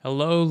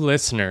Hello,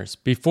 listeners.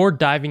 Before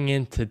diving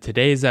into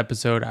today's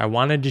episode, I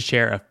wanted to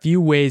share a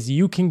few ways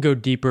you can go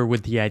deeper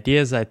with the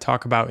ideas I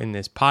talk about in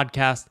this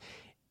podcast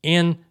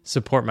and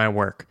support my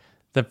work.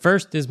 The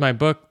first is my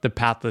book, The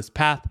Pathless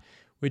Path,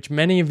 which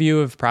many of you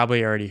have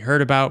probably already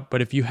heard about,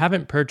 but if you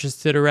haven't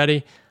purchased it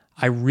already,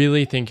 I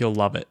really think you'll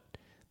love it.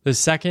 The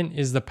second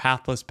is the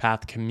Pathless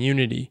Path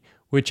community,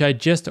 which I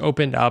just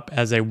opened up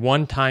as a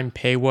one-time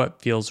pay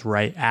what feels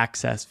right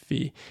access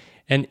fee.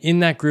 And in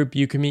that group,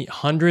 you can meet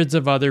hundreds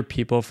of other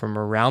people from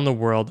around the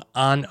world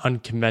on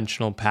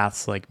unconventional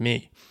paths like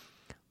me.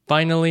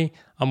 Finally,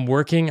 I'm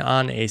working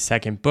on a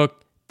second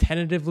book,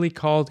 tentatively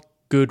called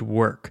Good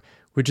Work,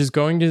 which is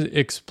going to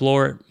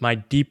explore my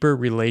deeper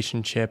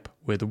relationship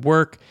with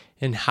work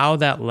and how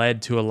that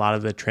led to a lot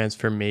of the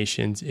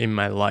transformations in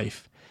my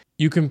life.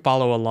 You can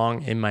follow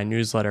along in my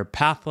newsletter,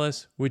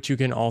 Pathless, which you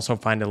can also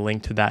find a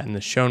link to that in the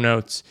show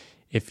notes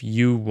if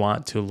you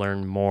want to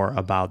learn more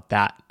about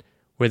that.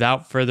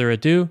 Without further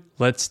ado,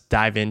 let's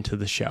dive into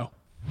the show.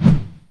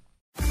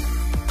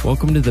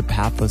 Welcome to the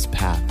Pathless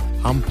Path.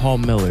 I'm Paul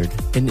Millard,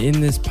 and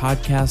in this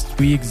podcast,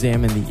 we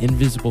examine the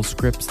invisible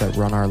scripts that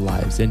run our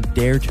lives and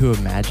dare to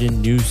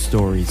imagine new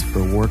stories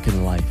for work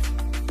and life.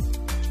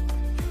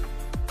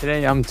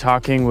 Today, I'm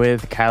talking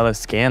with Kyla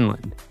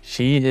Scanlon.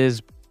 She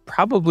is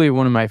probably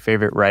one of my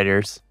favorite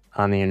writers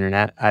on the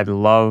internet. I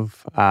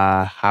love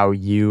how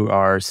you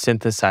are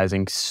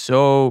synthesizing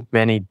so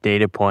many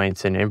data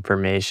points and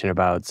information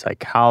about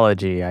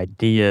psychology,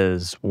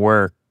 ideas,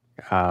 work,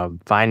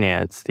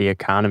 finance, the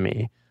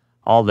economy,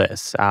 all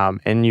this.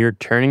 And you're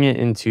turning it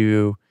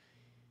into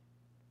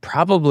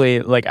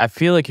probably, I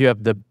feel like you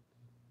have the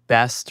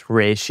best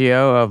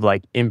ratio of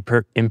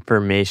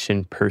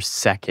information per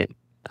second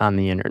on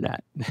the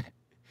internet.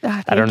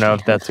 I don't know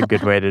if that's a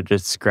good way to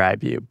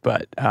describe you,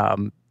 but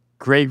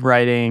great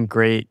writing,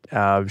 great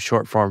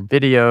short form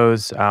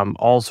videos,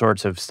 all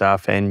sorts of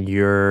stuff. And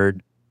you're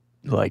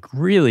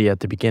really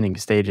at the beginning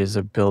stages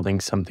of building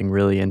something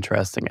really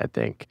interesting, I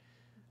think.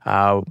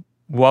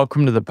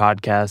 Welcome to the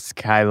podcast,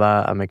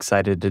 Kyla. I'm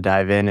excited to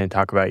dive in and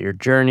talk about your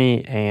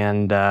journey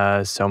and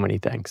so many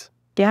things.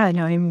 Yeah,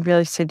 no, I'm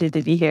really excited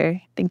to be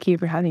here. Thank you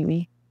for having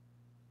me.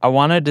 I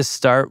wanted to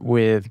start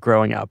with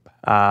growing up.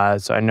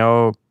 So I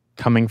know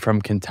coming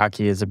from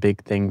Kentucky is a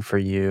big thing for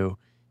you.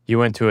 You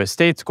went to a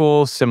state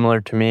school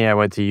similar to me. I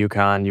went to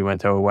UConn. You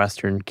went to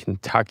Western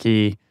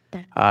Kentucky.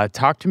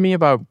 Talk to me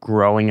about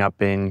growing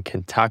up in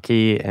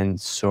Kentucky and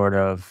sort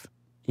of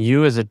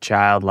you as a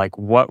child.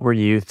 What were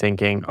you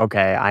thinking?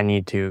 Okay,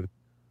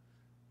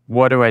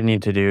 what do I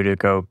need to do to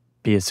go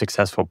be a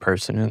successful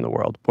person in the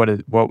world?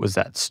 What was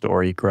that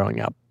story growing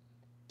up?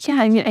 Yeah,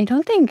 I mean, I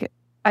don't think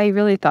I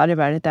really thought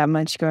about it that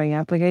much growing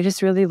up. I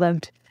just really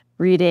loved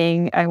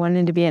reading. I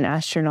wanted to be an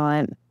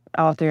astronaut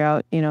all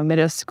throughout,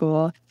 middle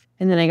school.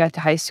 And then I got to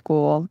high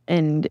school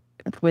and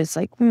was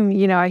I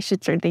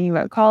should start thinking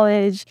about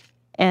college,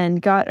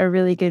 and got a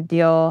really good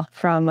deal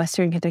from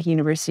Western Kentucky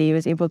University.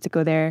 Was able to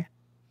go there,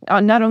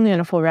 not only on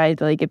a full ride,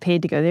 but get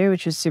paid to go there,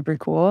 which was super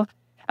cool.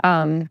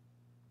 And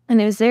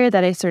it was there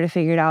that I sort of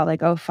figured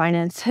out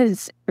finance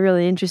is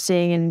really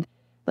interesting, and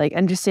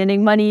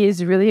understanding money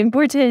is really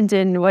important,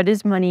 and what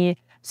is money.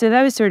 So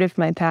that was sort of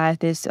my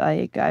path. Is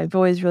I've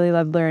always really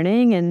loved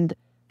learning, and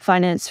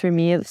finance for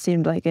me, it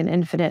seemed like an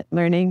infinite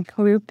learning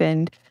loop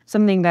and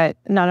something that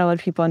not a lot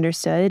of people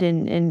understood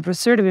and was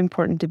sort of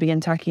important to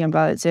begin talking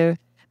about. So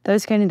that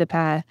was kind of the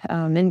path.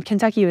 And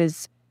Kentucky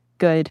was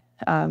good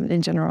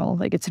in general.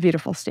 It's a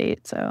beautiful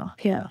state. So,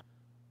 yeah.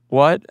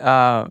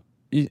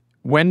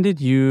 When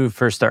did you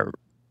first start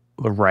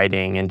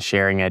writing and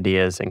sharing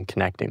ideas and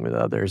connecting with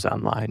others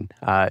online?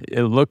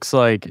 It looks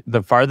like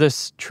the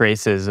farthest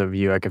traces of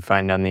you I could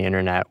find on the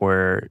internet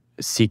were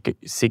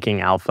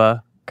Seeking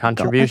Alpha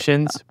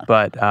contributions,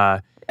 but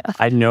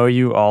I know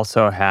you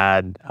also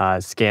had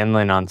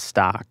Scanlon on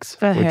Stocks,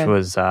 which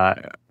was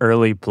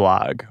early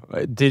blog.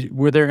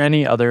 Were there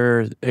any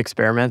other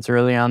experiments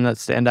early on that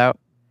stand out?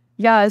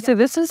 Yeah, so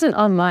this wasn't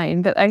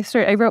online, but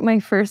I wrote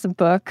my first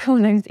book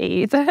when I was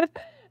 8,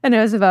 and it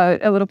was about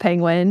a little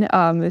penguin. It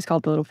was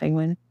called The Little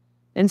Penguin.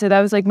 And so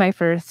that was my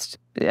first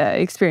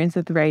experience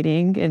with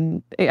writing,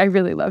 and I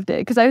really loved it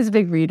because I was a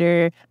big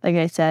reader, like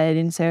I said,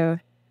 and so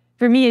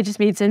for me, it just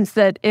made sense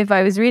that if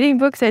I was reading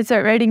books, I'd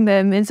start writing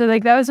them. And so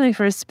that was my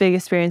first big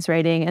experience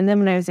writing. And then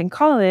when I was in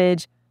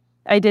college,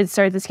 I did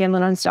start the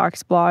Scanlon on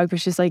Stocks blog,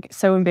 which is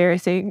so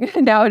embarrassing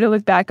now to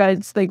look back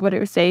on what it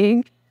was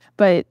saying.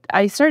 But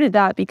I started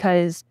that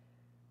because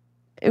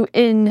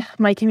in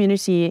my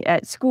community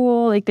at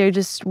school, there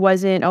just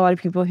wasn't a lot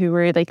of people who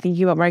were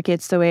thinking about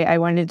markets the way I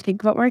wanted to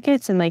think about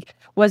markets, and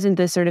wasn't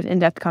the sort of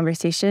in-depth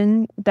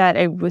conversation that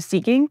I was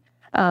seeking.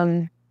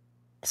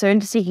 So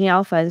into Seeking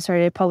Alpha, I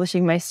started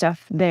publishing my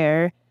stuff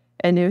there,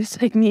 and it was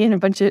me and a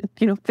bunch of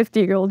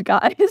 50-year-old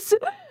guys,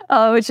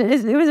 it was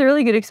a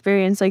really good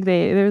experience.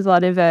 There was a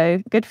lot of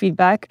good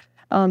feedback,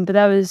 but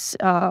that was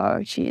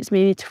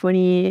maybe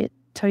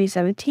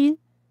 2017.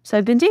 So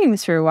I've been doing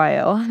this for a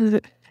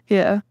while.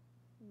 Yeah.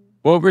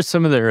 What were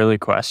some of the early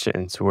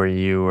questions where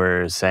you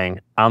were saying,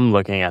 I'm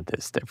looking at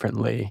this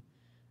differently?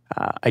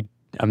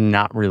 I'm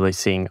not really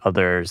seeing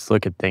others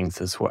look at things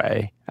this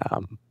way.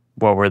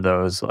 What were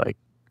those like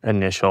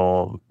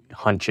initial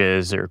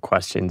hunches or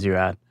questions you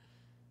had?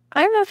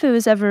 I don't know if it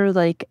was ever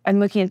like I'm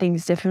looking at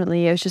things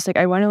differently. It was just like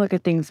I want to look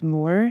at things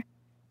more.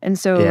 And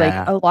so like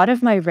Yeah. a lot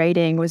of my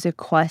writing was a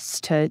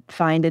quest to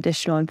find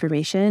additional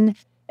information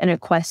and a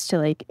quest to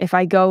like if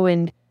I go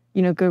and,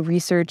 go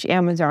research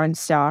Amazon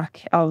stock,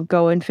 I'll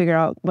go and figure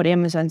out what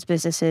Amazon's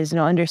business is and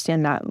I'll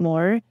understand that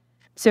more.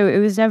 So it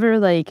was never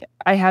like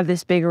I have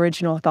this big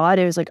original thought.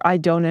 It was like I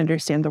don't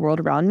understand the world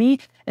around me.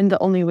 And the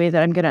only way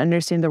that I'm going to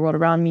understand the world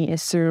around me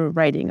is through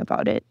writing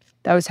about it.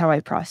 That was how I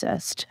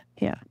processed.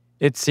 Yeah.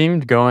 It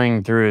seemed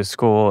going through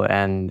school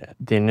and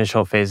the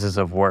initial phases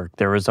of work,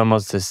 there was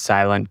almost this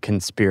silent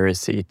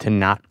conspiracy to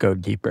not go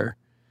deeper.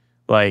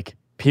 Like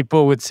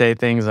people would say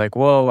things like,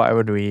 well, why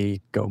would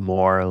we go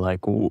more? Like,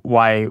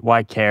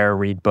 why care,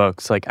 read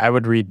books? Like I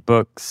would read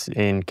books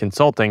in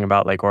consulting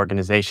about like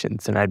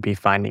organizations and I'd be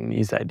finding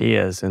these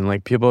ideas and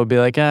like people would be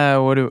like,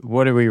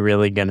 what are we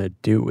really going to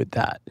do with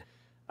that?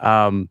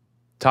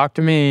 Talk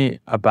to me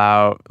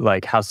about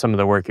like how some of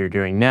the work you're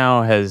doing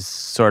now has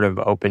sort of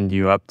opened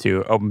you up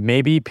to,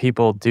 maybe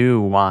people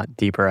do want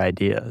deeper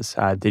ideas.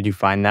 Did you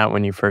find that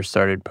when you first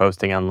started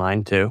posting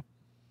online too?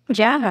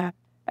 Yeah.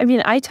 I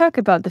mean, I talk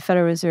about the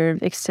Federal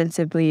Reserve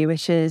extensively,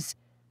 which is,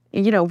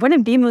 one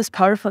of the most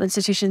powerful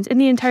institutions in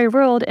the entire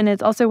world. And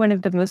it's also one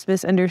of the most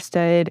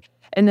misunderstood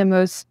and the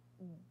most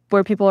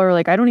where people are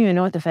like, I don't even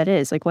know what the Fed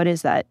is. Like, what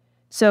is that?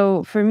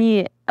 So for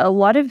me, a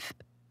lot of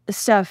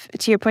stuff,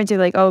 to your point of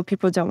like, oh,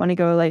 people don't want to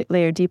go like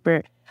layer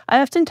deeper.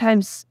 I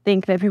oftentimes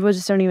think that people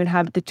just don't even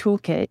have the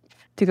toolkit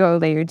to go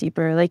layer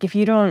deeper. Like if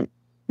you don't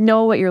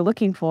know what you're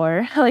looking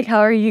for, like how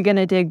are you going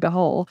to dig the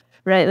hole,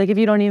 right? Like if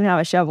you don't even have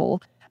a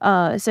shovel.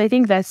 So I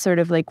think that's sort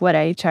of like what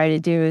I try to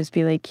do is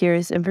be like,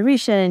 here's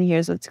information,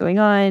 here's what's going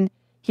on,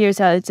 here's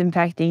how it's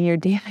impacting your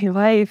daily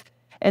life.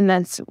 And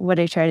that's what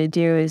I try to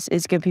do is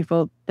give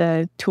people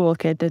the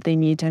toolkit that they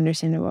need to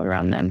understand the world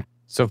around them.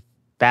 So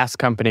Fast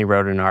Company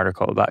wrote an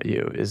article about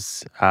you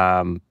is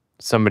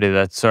somebody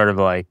that's sort of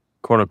like,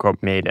 quote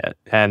unquote, made it.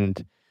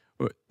 And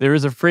there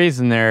was a phrase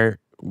in there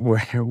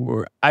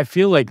where I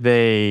feel like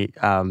I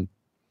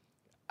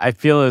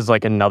feel as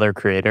like another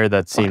creator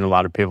that's seen a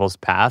lot of people's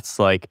paths.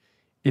 Like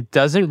it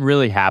doesn't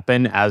really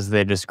happen as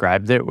they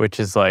described it, which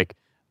is like,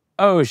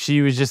 oh,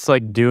 she was just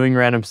like doing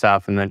random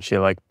stuff and then she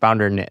like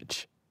found her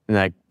niche and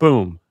like,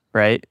 boom,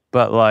 right?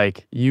 But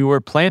like you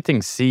were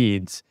planting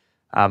seeds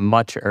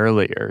much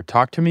earlier.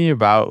 Talk to me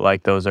about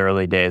like those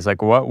early days.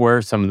 Like what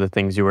were some of the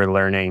things you were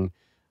learning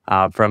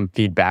from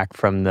feedback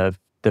from the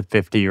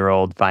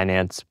 50-year-old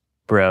finance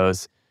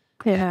bros?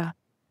 Yeah.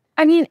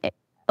 I mean,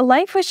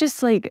 life was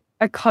just like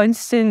a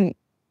constant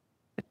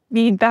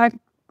feedback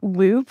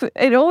loop.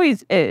 It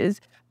always is.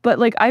 But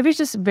like I was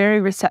just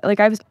very like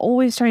I was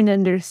always trying to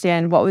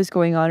understand what was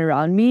going on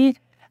around me.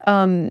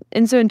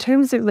 And so in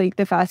terms of like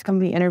the Fast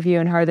Company interview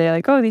and how they're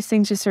like, oh, these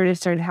things just sort of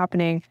started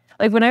happening.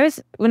 Like when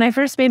I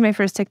first made my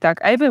first TikTok,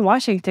 I've been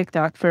watching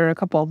TikTok for a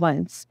couple of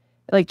months,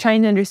 like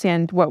trying to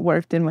understand what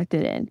worked and what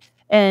didn't.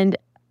 And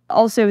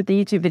also with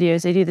the YouTube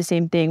videos, I do the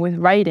same thing with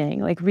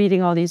writing, like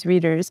reading all these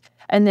readers.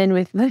 And then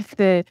with like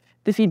the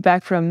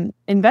feedback from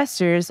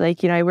investors,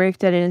 like, I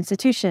worked at an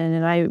institution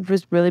and I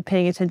was really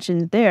paying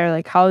attention there,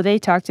 like how they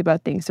talked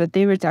about things, what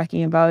they were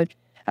talking about,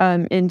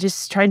 and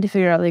just trying to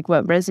figure out like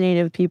what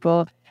resonated with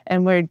people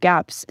and where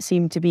gaps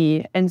seem to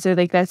be. And so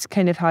like that's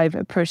kind of how I've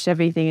approached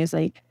everything is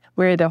like,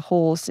 where are the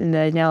holes in the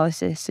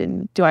analysis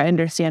and do I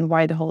understand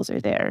why the holes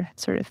are there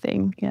sort of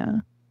thing. Yeah.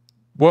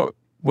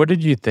 What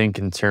did you think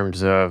in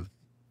terms of,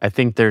 I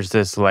think there's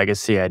this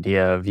legacy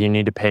idea of you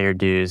need to pay your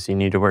dues, you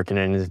need to work in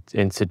an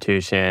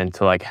institution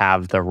to like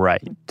have the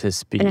right to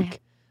speak.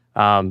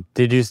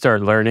 Did you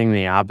start learning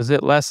the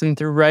opposite lesson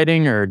through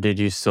writing or did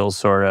you still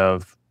sort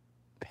of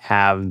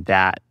have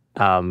that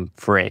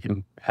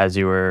frame as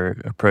you were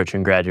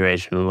approaching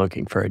graduation and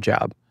looking for a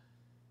job?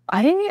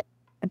 I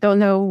don't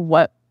know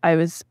what I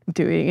was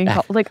doing.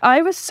 Like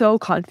I was so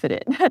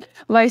confident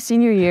my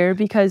senior year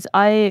because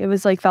I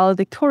was like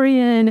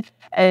valedictorian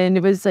and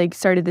it was like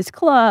started this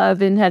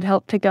club and had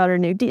helped pick out our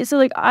new D. So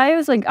like I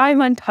was like,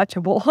 I'm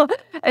untouchable.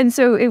 And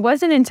so it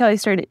wasn't until I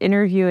started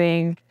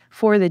interviewing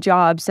for the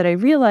jobs that I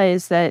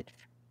realized that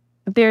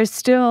there's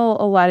still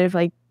a lot of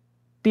like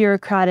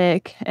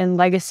bureaucratic and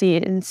legacy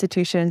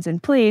institutions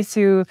in place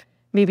who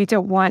maybe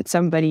don't want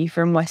somebody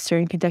from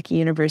Western Kentucky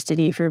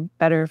University for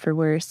better or for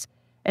worse.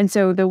 And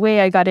so the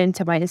way I got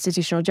into my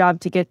institutional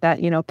job to get that,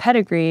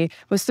 pedigree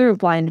was through a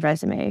blind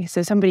resume.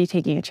 So somebody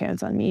taking a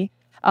chance on me.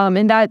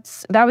 And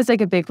that was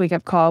like a big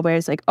wake-up call where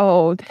it's like,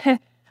 oh,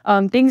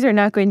 things are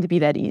not going to be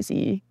that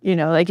easy.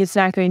 Like it's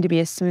not going to be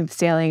as smooth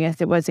sailing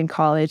as it was in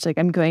college. Like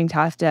I'm going to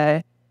have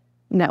to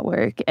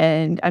network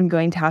and I'm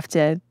going to have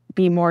to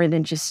be more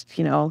than just,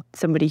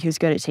 somebody who's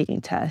good at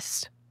taking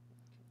tests.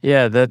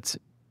 Yeah,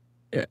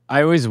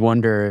 I always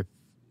wonder,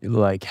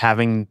 like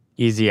having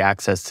easy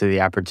access to the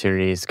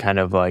opportunities kind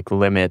of like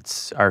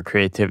limits our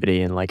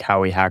creativity and like how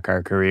we hack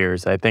our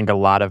careers. I think a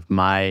lot of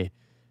my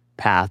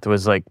path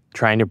was like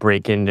trying to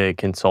break into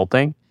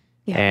consulting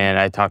Yeah. And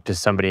I talked to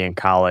somebody in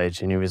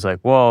college and he was like,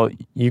 well,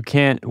 you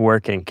can't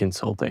work in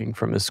consulting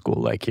from a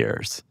school like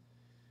yours.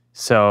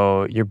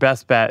 So your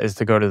best bet is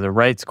to go to the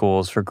right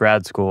schools for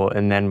grad school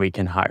and then we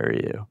can hire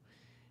you.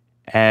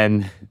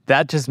 And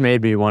that just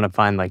made me want to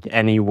find like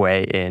any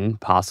way in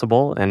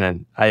possible. And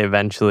then I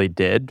eventually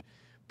did.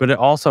 But it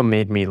also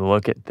made me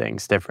look at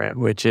things different,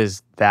 which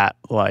is that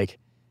like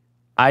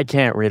I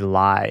can't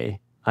rely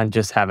on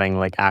just having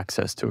like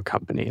access to a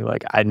company.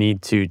 Like I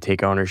need to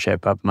take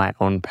ownership of my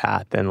own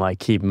path and like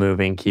keep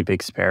moving, keep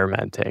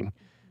experimenting.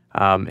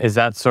 Is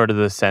that sort of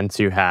the sense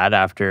you had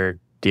after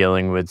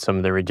dealing with some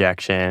of the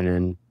rejection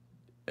and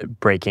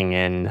breaking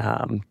in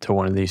to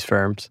one of these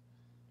firms?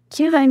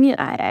 Yeah, I mean,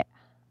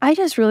 I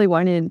just really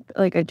wanted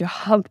like a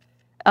job.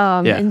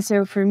 And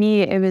so for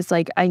me, it was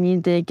like I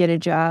need to get a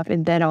job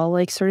and then I'll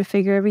like sort of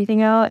figure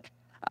everything out.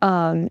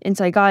 And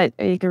so I got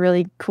like a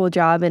really cool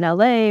job in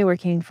LA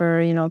working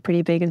for, you know, a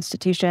pretty big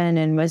institution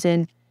and was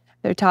in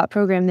their top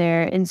program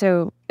there. And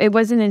so it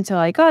wasn't until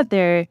I got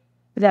there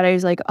that I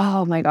was like,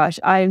 oh my gosh,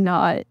 I'm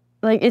not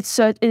like,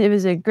 it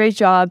was a great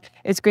job.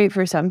 It's great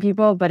for some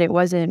people, but it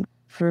wasn't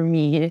for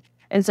me.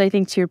 And so I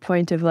think to your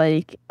point of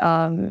like,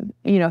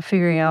 you know,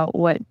 figuring out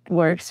what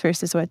works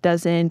versus what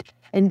doesn't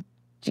and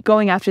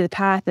going after the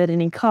path at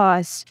any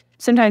cost.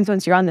 Sometimes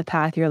once you're on the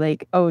path, you're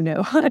like, oh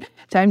no,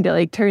 time to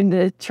like turn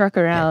the truck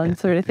around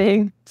sort of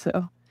thing.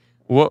 So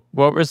what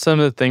were some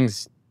of the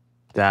things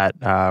that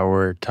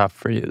were tough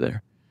for you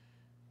there?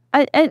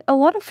 At a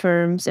lot of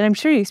firms, and I'm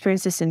sure you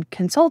experience this in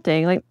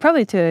consulting, like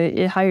probably to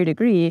a higher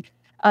degree,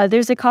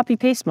 there's a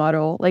copy-paste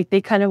model. Like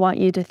they kind of want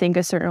you to think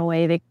a certain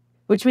way,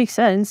 which makes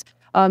sense.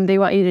 They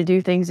want you to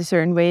do things a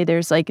certain way.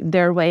 There's like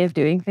their way of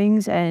doing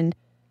things. And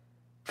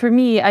for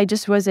me, I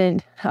just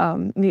wasn't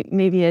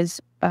maybe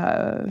as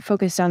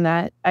focused on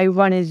that. I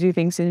wanted to do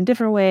things in a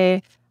different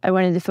way. I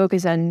wanted to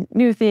focus on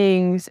new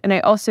things. And I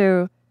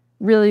also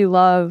really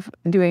love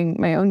doing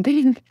my own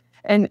thing.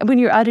 And when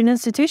you're at an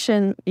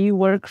institution, you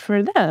work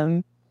for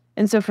them.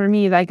 And so for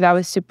me, like that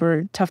was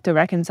super tough to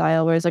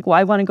reconcile, where it's like, well,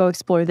 I want to go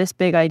explore this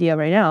big idea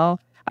right now.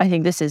 I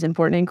think this is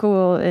important and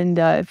cool.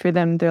 And for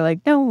them, they're like,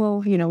 no,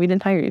 well, you know, we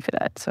didn't hire you for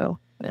that. So,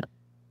 yeah.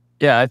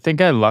 Yeah, I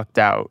think I lucked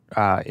out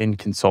in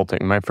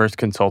consulting. My first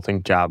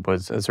consulting job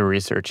was as a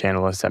research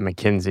analyst at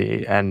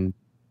McKinsey. And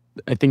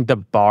I think the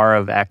bar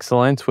of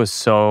excellence was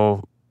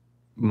so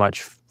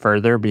much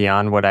further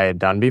beyond what I had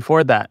done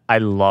before that I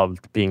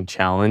loved being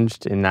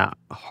challenged in that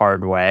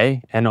hard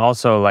way. And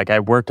also, like, I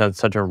worked on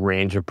such a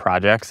range of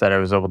projects that I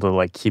was able to,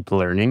 like, keep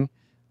learning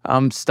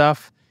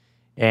stuff.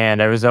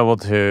 And I was able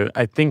to,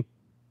 I think,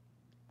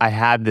 I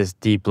had this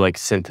deep, like,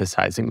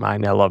 synthesizing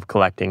mind. I love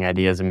collecting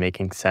ideas and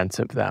making sense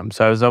of them.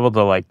 So I was able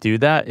to, like, do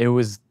that.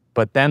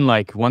 But then,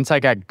 like, once I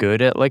got good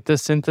at, like, the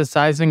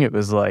synthesizing, it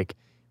was, like,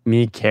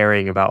 me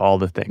caring about all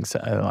the things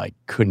that I, like,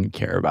 couldn't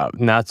care about.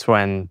 And that's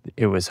when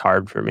it was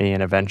hard for me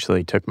and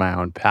eventually took my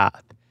own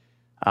path.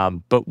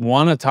 But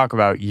want to talk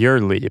about your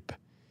leap.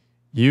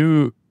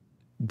 You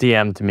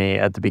DM'd me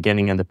at the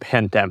beginning of the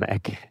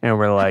pandemic and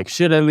were like,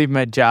 should I leave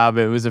my job?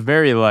 It was a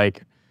very,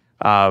 like,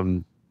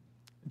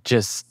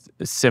 just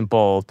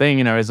simple thing.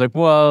 And I was like,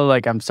 well,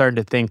 like, I'm starting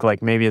to think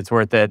like maybe it's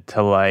worth it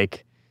to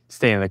like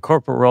stay in the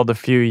corporate world a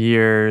few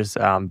years,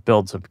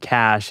 build some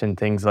cash and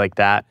things like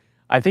that.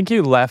 I think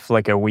you left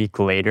like a week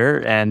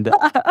later. And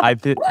I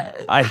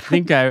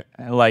think I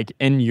like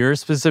in your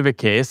specific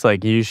case,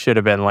 like you should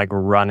have been like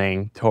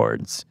running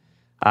towards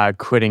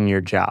quitting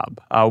your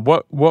job.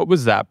 What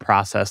was that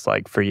process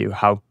like for you?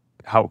 How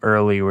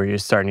early were you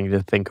starting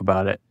to think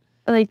about it?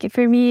 Like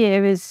for me, it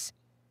was,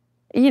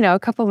 you know, a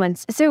couple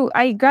months. So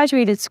I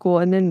graduated school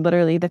and then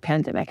literally the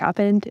pandemic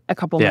happened a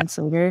couple months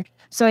later.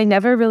 So I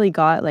never really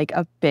got like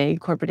a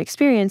big corporate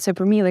experience. So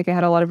for me, like I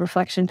had a lot of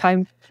reflection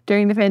time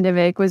during the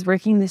pandemic, was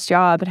working this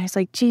job. And I was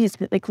like, geez,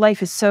 like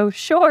life is so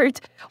short.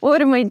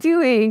 What am I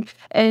doing?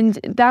 And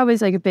that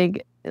was like a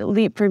big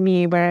leap for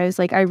me where I was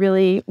like, I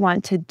really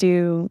want to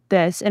do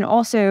this. And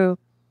also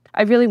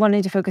I really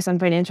wanted to focus on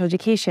financial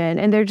education.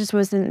 And there just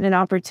wasn't an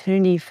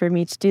opportunity for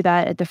me to do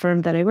that at the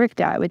firm that I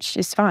worked at, which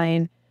is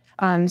fine.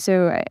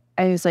 So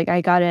I was like,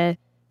 I gotta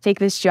take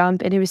this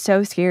jump. And it was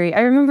so scary. I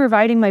remember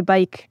riding my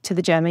bike to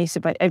the gym. I used to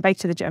bike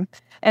to the gym.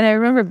 And I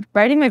remember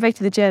riding my bike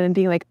to the gym and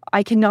being like,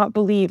 I cannot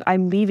believe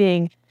I'm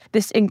leaving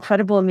this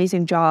incredible,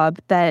 amazing job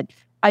that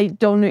I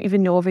don't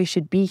even know if I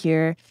should be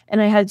here.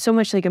 And I had so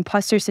much like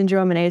imposter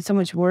syndrome and I had so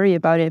much worry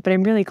about it, but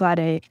I'm really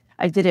glad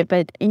I did it.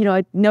 But, you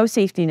know, no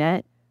safety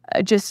net.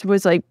 I just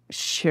was like,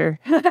 sure.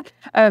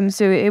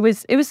 So it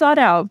was thought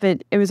out,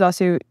 but it was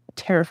also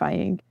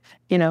terrifying,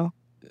 you know?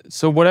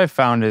 So what I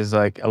found is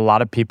like a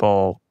lot of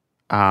people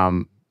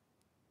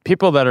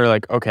that are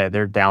like, okay,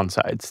 there are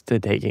downsides to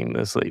taking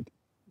this leap.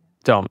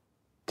 Don't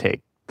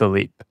take the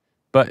leap.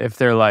 But if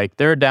they're like,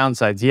 there are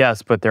downsides,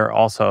 yes, but they're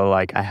also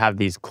like, I have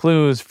these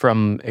clues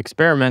from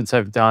experiments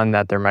I've done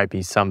that there might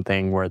be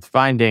something worth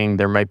finding.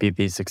 There might be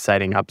these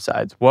exciting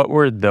upsides. What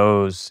were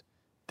those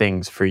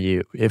things for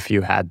you if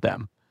you had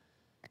them?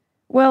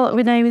 Well,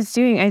 when I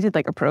did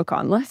like a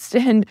pro-con list.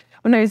 And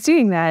when I was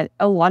doing that,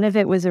 a lot of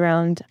it was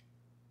around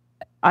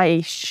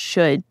I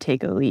should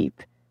take a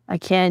leap. I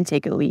can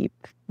take a leap.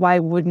 Why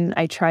wouldn't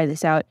I try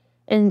this out?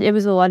 And it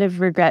was a lot of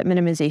regret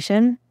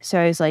minimization. So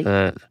I was like,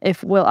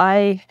 will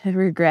I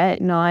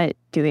regret not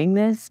doing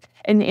this?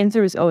 And the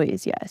answer was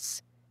always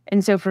yes.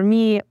 And so for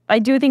me, I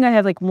do think I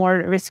have like more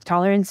risk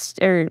tolerance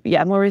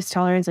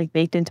like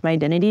baked into my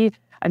identity.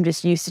 I'm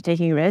just used to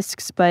taking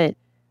risks. But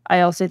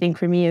I also think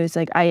for me, it was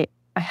like, I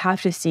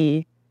have to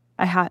see,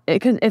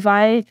 because if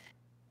I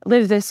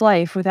live this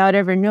life without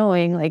ever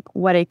knowing like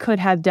what I could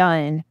have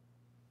done,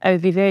 I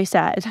would be very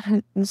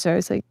sad. And so I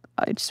was like,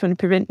 I just want to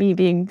prevent me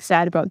being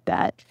sad about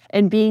that.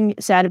 And being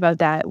sad about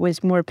that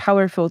was more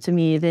powerful to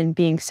me than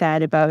being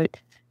sad about,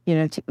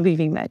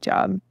 leaving that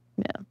job.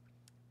 Yeah.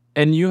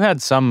 And you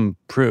had some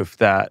proof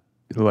that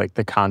like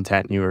the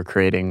content you were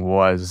creating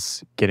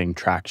was getting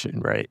traction,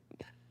 right?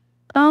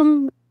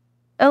 A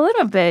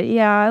little bit,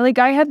 yeah. Like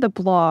I had the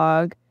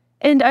blog,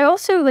 and I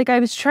also I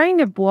was trying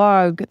to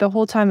blog the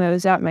whole time I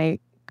was at my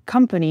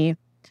company,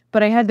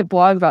 but I had the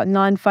blog about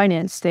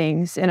non-finance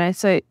things, and I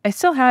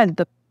still had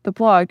the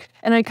blog,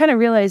 and I kind of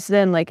realized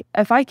then like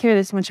if I care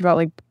this much about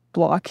like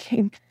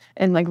blogging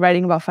and like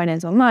writing about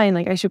finance online,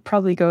 like I should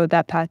probably go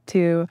that path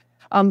too.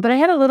 But I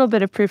had a little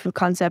bit of proof of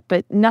concept,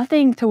 but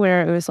nothing to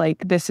where it was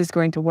like this is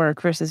going to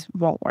work versus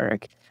won't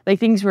work. Like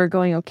things were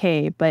going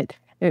okay, but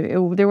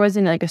there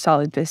wasn't like a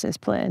solid business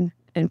plan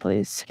in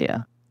place.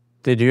 Yeah.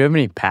 Did you have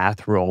any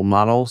path role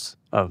models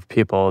of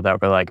people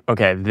that were like,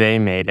 okay, they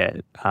made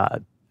it.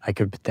 I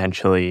could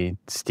potentially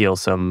steal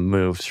some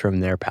moves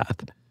from their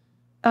path?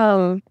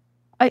 Do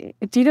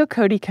you know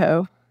Cody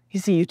Ko?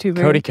 He's a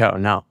YouTuber. Cody Ko,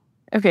 no.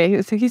 Okay,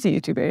 so he's a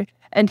YouTuber.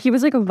 And he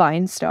was like a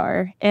Vine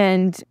star.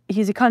 And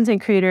he's a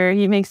content creator.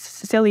 He makes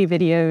silly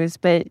videos.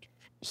 But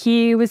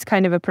he was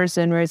kind of a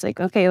person where it's like,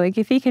 okay, like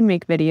if he can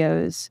make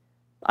videos,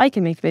 I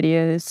can make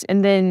videos.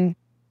 And then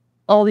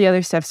all the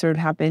other stuff sort of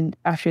happened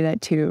after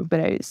that too.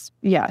 But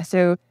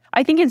so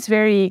I think it's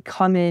very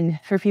common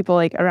for people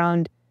like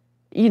around,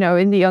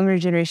 in the younger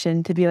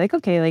generation to be like,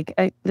 okay,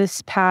 like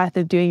this path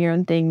of doing your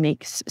own thing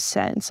makes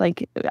sense.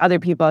 Like other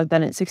people have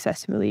done it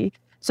successfully.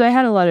 So I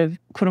had a lot of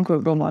quote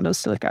unquote role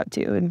models to look out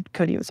to, and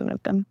Cody was one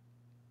of them.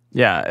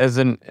 Yeah, as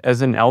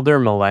an elder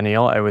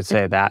millennial, I would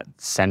say that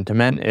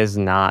sentiment is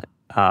not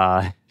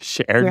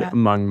shared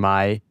among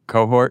my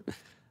cohort.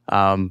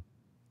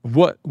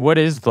 What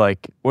is the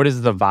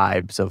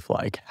vibes of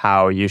like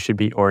how you should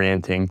be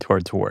orienting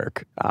towards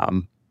work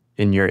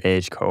in your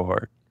age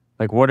cohort?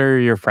 Like, what are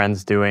your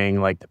friends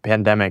doing? Like, the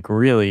pandemic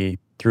really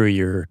threw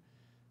your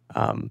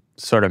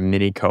sort of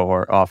mini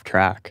cohort off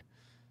track.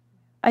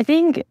 I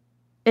think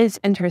it's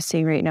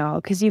interesting right now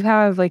because you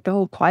have like the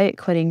whole quiet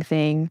quitting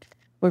thing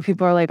where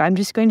people are like, I'm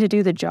just going to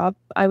do the job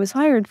I was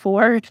hired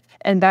for.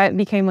 And that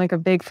became like a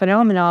big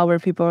phenomenon where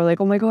people are like,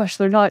 oh my gosh,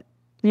 they're not,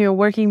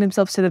 working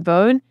themselves to the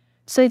bone.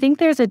 So I think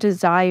there's a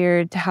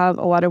desire to have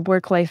a lot of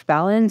work-life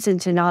balance and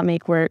to not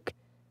make work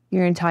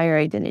your entire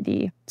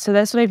identity. So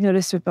that's what I've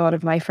noticed with a lot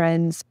of my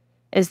friends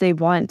is they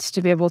want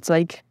to be able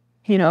to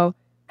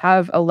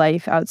have a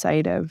life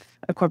outside of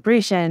a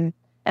corporation.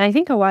 And I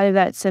think a lot of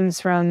that stems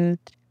from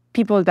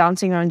people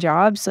bouncing around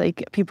jobs.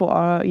 Like people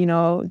are,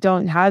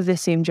 don't have the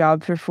same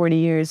job for 40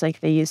 years like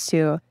they used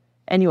to.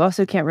 And you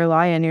also can't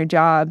rely on your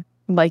job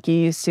like you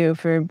used to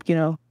for,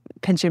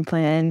 pension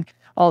plan,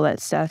 all that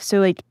stuff. So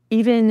like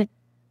even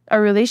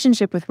our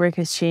relationship with work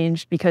has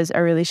changed because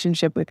our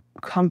relationship with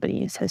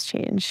companies has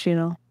changed,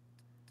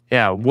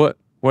 Yeah. What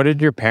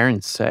did your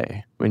parents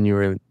say when you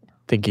were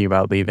thinking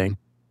about leaving?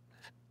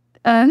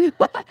 They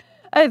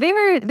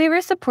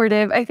were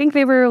supportive. I think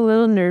they were a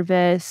little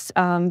nervous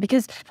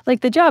because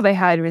like the job I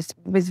had was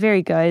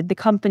very good. The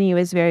company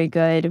was very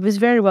good. It was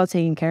very well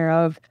taken care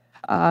of.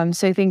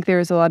 So I think there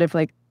was a lot of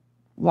like,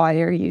 why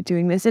are you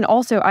doing this? And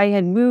also I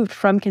had moved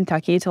from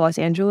Kentucky to Los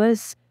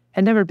Angeles.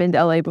 Had never been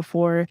to LA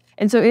before.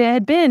 And so it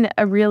had been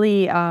a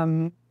really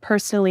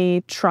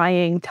personally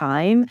trying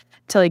time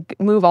to like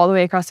move all the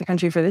way across the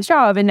country for this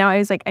job. And now I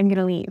was like, I'm going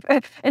to leave.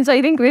 And so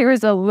I think there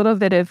was a little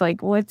bit of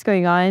like, what's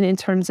going on in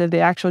terms of the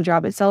actual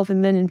job itself.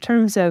 And then in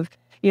terms of,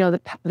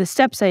 the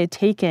steps I had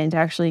taken to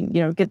actually,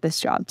 get this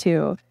job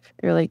too.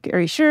 They're like, are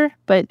you sure?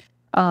 But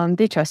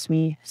they trust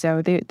me.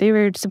 So they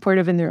were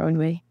supportive in their own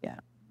way. Yeah.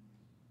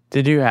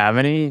 Did you have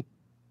any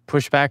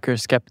pushback or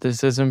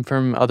skepticism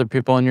from other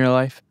people in your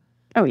life?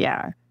 Oh,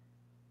 yeah.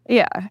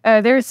 Yeah.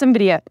 There was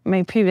somebody at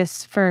my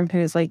previous firm who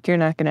was like, you're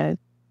not going to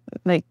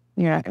make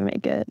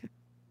it.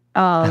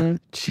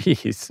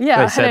 Jeez.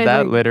 Yeah. They said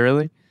that like,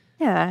 literally?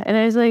 Yeah. And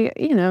I was like,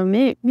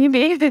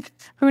 maybe,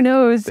 who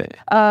knows?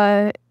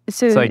 So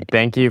it's like,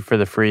 thank you for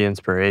the free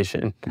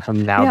inspiration.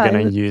 I'm now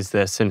going to use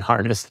this and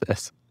harness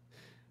this.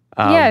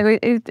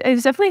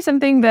 It's definitely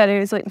something that I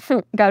was like,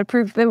 got to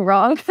prove them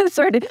wrong,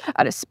 sort of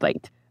out of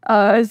spite.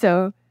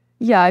 So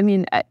yeah, I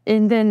mean,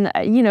 and then,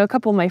 a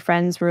couple of my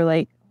friends were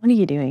like, what are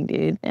you doing,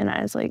 dude? And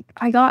I was like,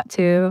 I got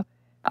to.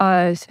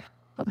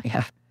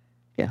 Yeah.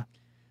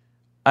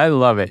 I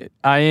love it.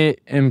 I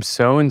am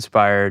so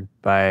inspired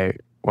by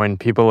when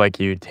people like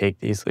you take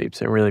these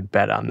leaps and really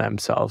bet on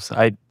themselves.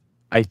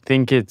 I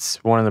think it's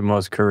one of the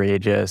most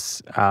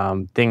courageous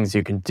things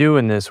you can do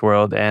in this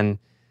world. And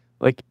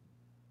like,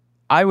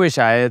 I wish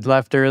I had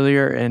left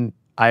earlier. And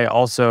I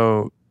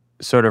also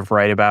sort of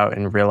write about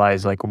and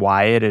realize like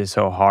why it is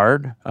so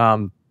hard.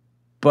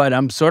 But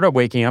I'm sort of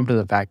waking up to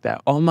the fact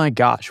that, oh my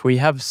gosh, we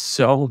have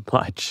so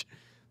much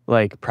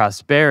like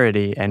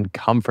prosperity and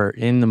comfort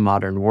in the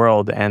modern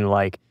world. And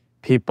like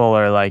people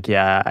are like,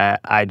 yeah,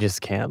 I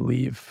just can't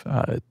leave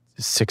a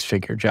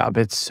 6-figure job.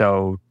 It's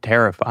so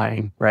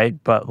terrifying,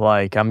 right? But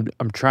like I'm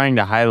trying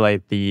to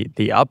highlight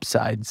the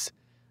upsides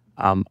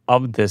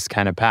of this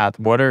kind of path.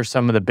 What are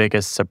some of the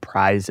biggest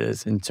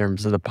surprises in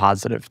terms of the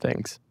positive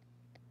things?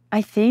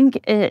 I think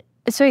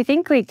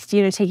like,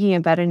 taking a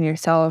bet on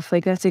yourself,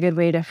 like that's a good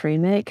way to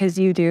frame it, because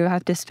you do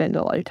have to spend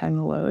a lot of time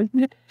alone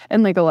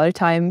and like a lot of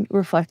time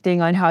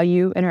reflecting on how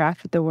you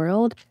interact with the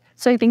world.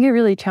 So I think it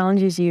really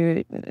challenges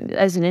you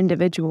as an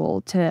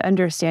individual to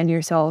understand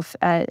yourself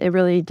at a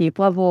really deep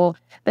level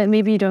that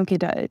maybe you don't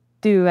get to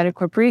do at a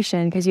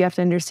corporation, because you have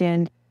to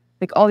understand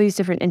like all these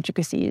different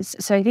intricacies.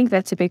 So I think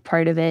that's a big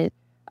part of it.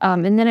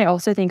 And then I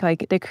also think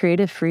like the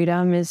creative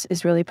freedom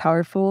is really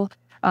powerful.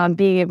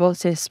 Being able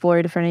to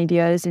explore different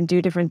ideas and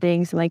do different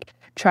things and like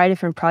try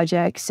different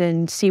projects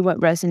and see what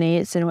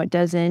resonates and what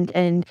doesn't.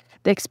 And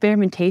the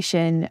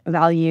experimentation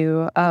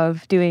value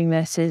of doing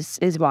this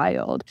is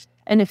wild.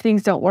 And if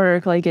things don't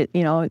work, like it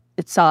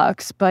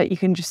sucks, but you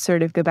can just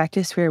sort of go back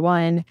to square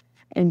one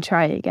and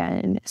try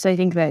again. So I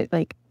think that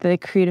like the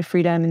creative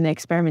freedom and the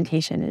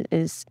experimentation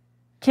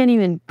can't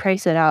even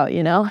price it out,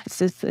 it's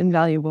just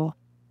invaluable.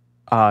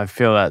 I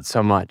feel that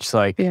so much.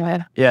 Like,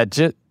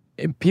 just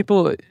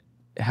people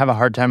have a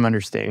hard time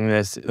understanding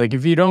this. Like,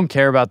 if you don't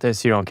care about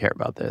this, you don't care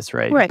about this,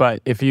 right?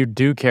 But if you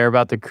do care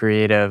about the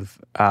creative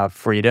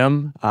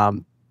freedom,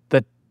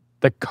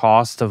 the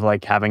cost of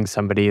like having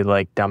somebody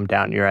like dumb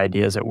down your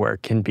ideas at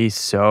work can be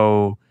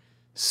so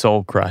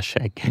soul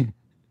crushing.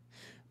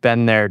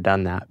 Been there,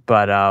 done that.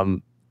 But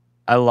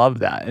I love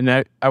that.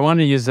 And I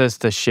want to use this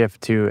to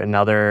shift to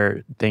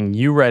another thing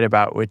you write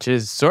about, which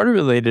is sort of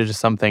related to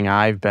something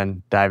I've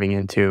been diving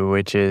into,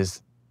 which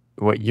is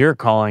what you're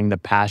calling the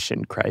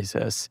passion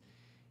crisis.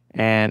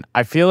 And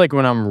I feel like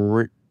when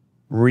I'm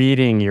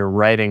reading your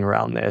writing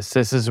around this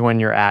is when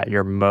you're at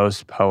your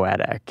most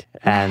poetic.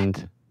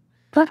 And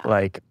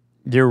like,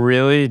 you're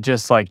really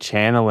just like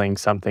channeling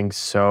something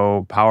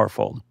so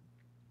powerful.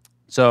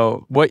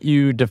 So what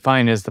you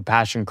define as the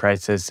passion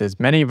crisis is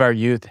many of our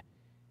youth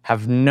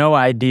have no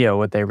idea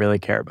what they really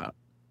care about,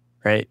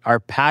 right? Our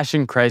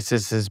passion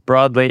crisis is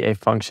broadly a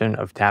function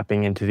of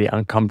tapping into the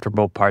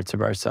uncomfortable parts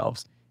of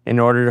ourselves. In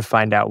order to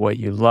find out what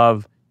you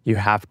love, you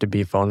have to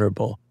be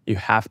vulnerable. You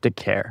have to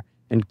care.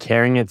 And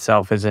caring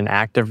itself is an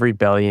act of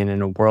rebellion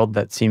in a world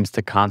that seems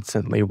to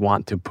constantly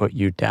want to put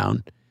you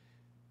down.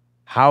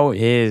 How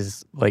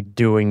is like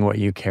doing what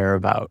you care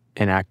about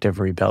an act of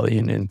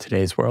rebellion in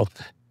today's world?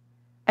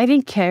 I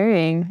think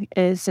caring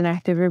is an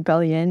act of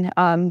rebellion.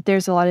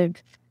 There's a lot of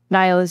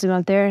nihilism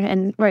out there,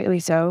 and rightly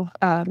so,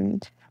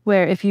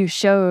 where if you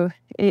show,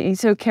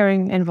 so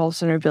caring involves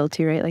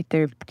vulnerability, right? Like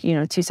they're,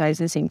 two sides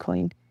of the same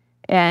coin.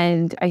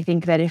 And I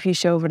think that if you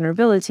show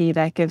vulnerability,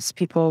 that gives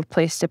people a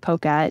place to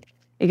poke at.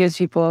 It gives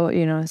people,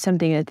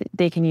 something that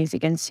they can use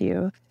against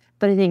you.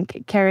 But I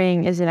think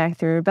caring is an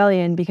act of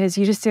rebellion because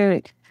you just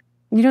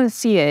don't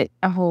see it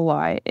a whole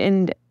lot.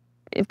 And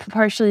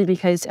partially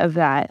because of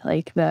that,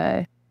 like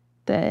the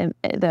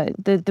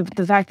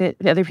fact that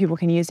the other people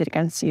can use it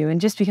against you,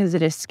 and just because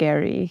it is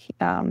scary.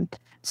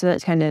 So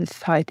that's kind of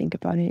how I think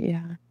about it.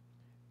 Yeah.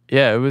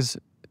 Yeah, it was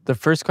the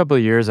first couple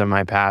of years on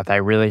my path. I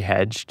really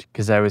hedged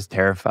because I was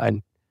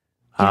terrified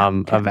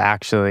of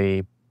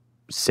actually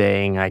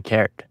saying I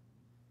cared,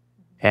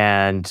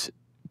 and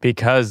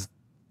because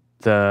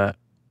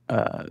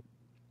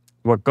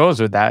what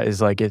goes with that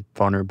is like it's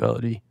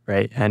vulnerability,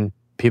 right? And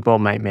people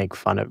might make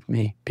fun of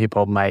me.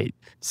 People might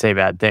say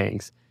bad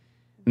things.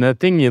 And the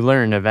thing you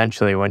learn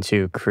eventually once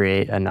you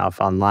create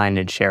enough online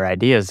and share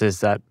ideas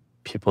is that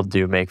people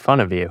do make fun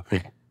of you.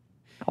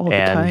 All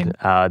the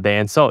time. They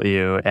insult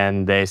you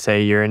and they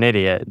say you're an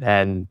idiot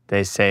and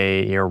they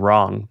say you're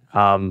wrong.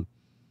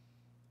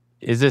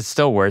 Is it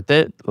still worth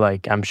it?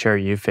 Like, I'm sure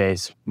you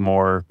face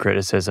more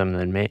criticism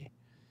than me.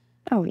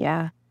 Oh,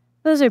 yeah.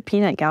 Those are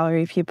peanut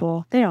gallery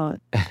people. Their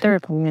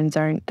opinions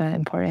aren't that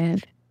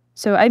important.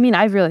 So, I mean,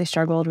 I've really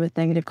struggled with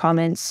negative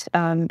comments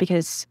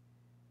because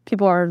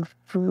people are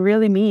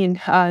really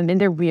mean and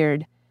they're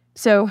weird.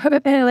 So,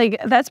 like,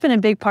 that's been a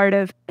big part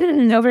of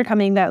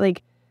overcoming that,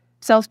 like,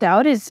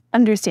 self-doubt is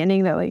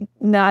understanding that, like,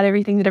 not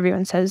everything that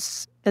everyone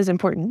says is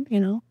important,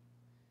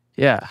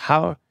 Yeah.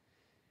 How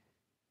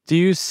do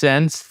you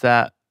sense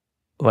that,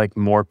 like,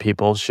 more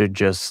people should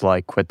just,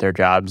 like, quit their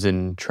jobs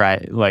and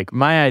try, like,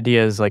 my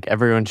idea is, like,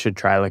 everyone should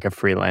try, like, a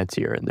freelance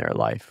year in their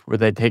life where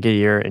they take a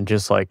year and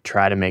just, like,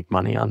 try to make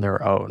money on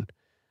their own.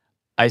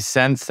 I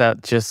sense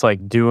that just,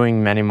 like,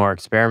 doing many more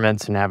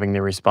experiments and having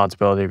the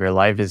responsibility of your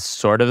life is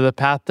sort of the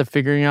path to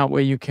figuring out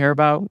what you care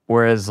about.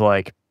 Whereas,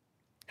 like,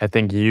 I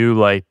think you,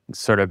 like,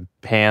 sort of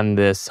pan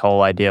this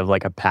whole idea of,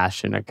 like, a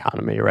passion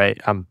economy, right?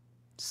 I'm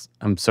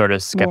I'm sort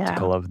of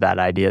skeptical of that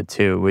idea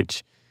too,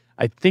 which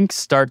I think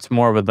starts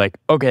more with like,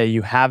 okay,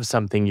 you have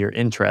something you're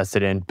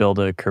interested in, build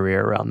a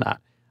career around that.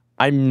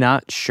 I'm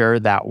not sure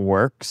that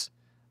works.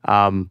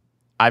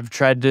 I've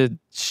tried to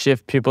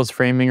shift people's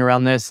framing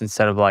around this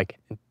instead of like,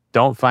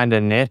 don't find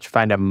a niche,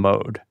 find a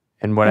mode.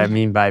 And what I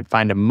mean by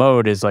find a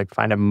mode is like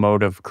find a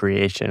mode of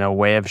creation, a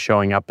way of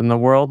showing up in the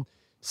world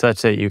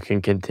such that you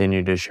can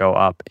continue to show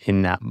up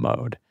in that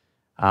mode.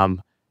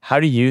 How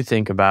do you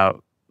think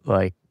about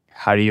like,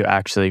 how do you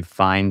actually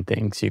find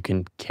things you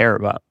can care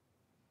about?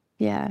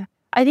 Yeah,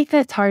 I think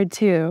that's hard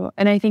too.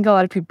 And I think a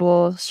lot of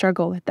people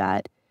struggle with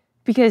that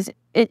because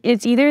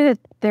it's either that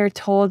they're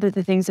told that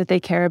the things that they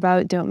care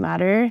about don't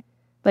matter.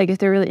 Like if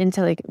they're really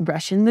into like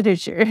Russian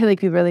literature, like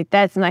people are like,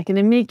 that's not going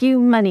to make you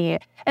money.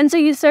 And so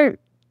you start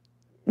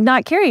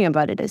not caring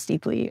about it as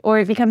deeply, or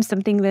it becomes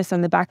something that's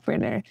on the back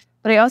burner.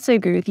 But I also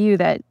agree with you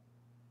that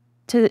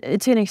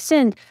to an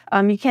extent,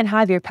 you can't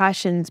have your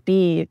passions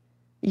be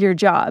your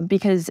job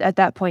because at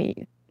that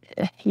point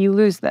you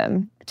lose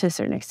them to a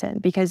certain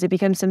extent because it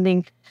becomes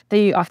something that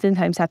you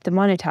oftentimes have to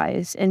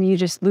monetize, and you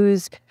just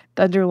lose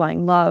the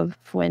underlying love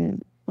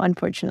when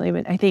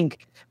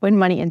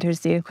money enters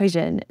the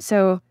equation.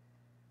 So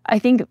I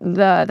think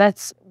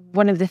that's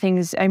one of the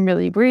things I'm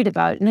really worried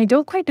about, and I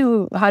don't quite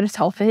know how to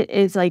solve it,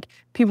 is like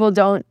people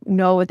don't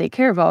know what they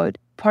care about,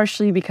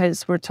 partially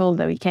because we're told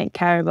that we can't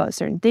care about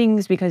certain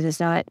things because it's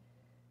not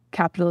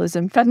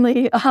capitalism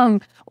friendly,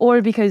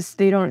 or because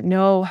they don't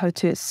know how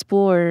to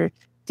explore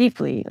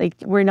deeply. Like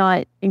we're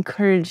not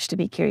encouraged to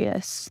be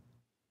curious.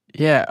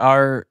 Yeah,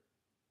 our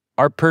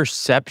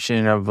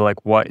perception of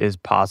like what is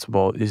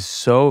possible is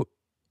so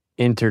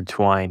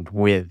intertwined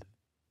with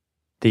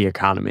the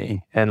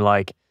economy, and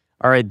like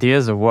our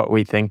ideas of what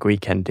we think we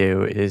can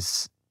do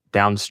is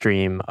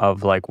downstream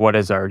of like what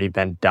has already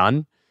been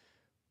done.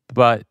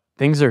 But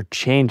things are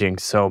changing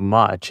so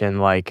much,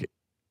 and like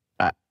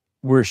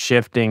we're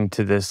shifting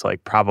to this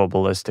like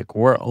probabilistic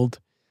world.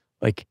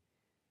 Like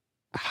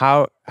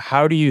how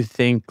do you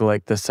think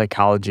like the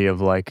psychology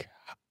of like,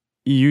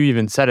 you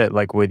even said it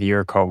like with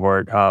your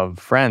cohort of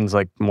friends,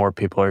 like more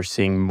people are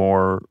seeing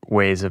more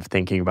ways of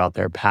thinking about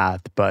their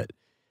path, but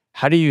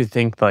how do you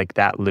think like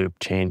that loop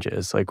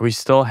changes? Like we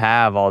still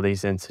have all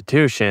these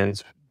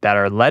institutions that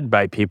are led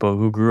by people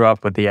who grew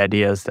up with the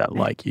ideas that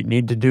like you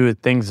need to do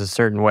things a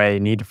certain way,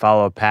 you need to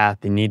follow a path,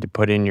 you need to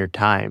put in your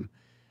time,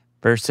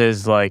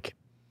 versus like,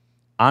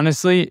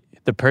 honestly,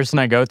 the person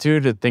I go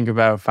to think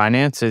about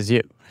finance is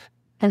you.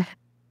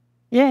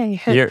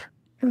 Yeah.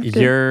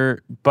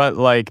 But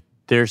like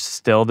there's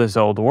still this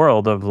old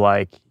world of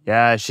like,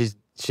 yeah, she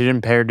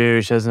didn't pay her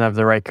dues, she doesn't have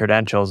the right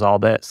credentials, all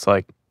this,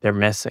 like they're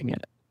missing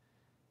it.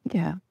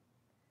 Yeah.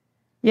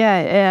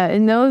 Yeah,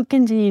 and they'll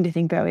continue to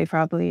think that way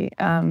probably,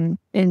 and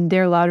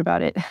they're loud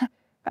about it.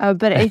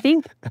 But I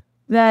think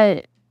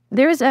that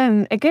there was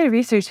a good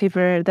research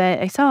paper that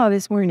I saw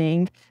this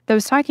morning that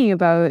was talking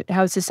about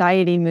how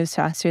society moves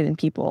faster than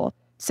people.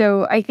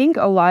 So I think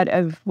a lot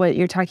of what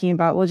you're talking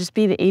about will just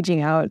be the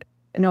aging out,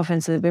 no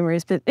offense to the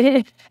boomers, but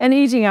an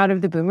aging out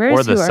of the boomers.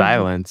 Or the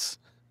silence.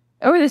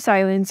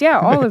 Yeah,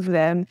 all of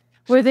them,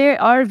 where they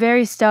are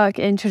very stuck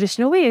in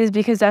traditional ways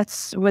because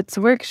that's what's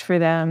worked for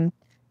them,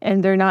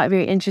 and they're not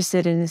very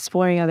interested in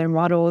exploring other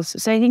models.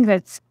 So I think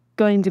that's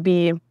going to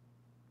be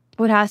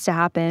what has to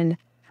happen,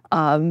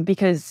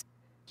 because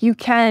you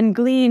can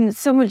glean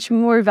so much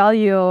more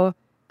value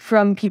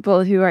from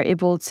people who are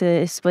able to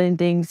explain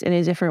things in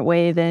a different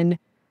way than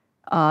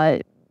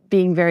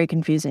being very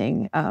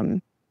confusing,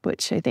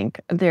 which I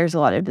think there's a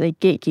lot of like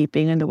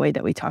gatekeeping in the way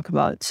that we talk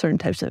about certain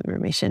types of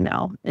information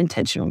now,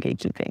 intentional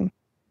gatekeeping.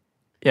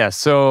 Yeah,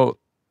 so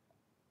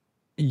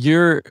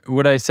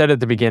what I said at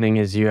the beginning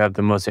is you have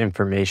the most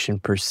information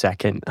per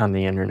second on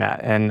the internet.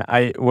 And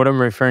what I'm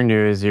referring to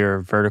is your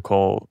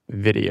vertical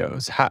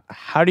videos.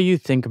 How do you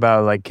think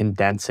about like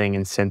condensing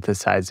and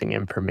synthesizing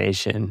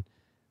information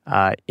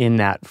in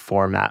that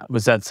format?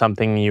 Was that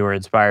something you were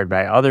inspired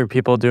by other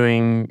people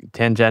doing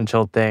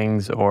tangential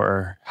things,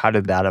 or how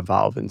did that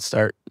evolve and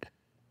start?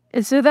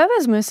 So that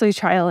was mostly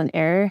trial and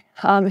error.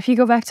 If you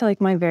go back to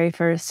like my very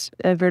first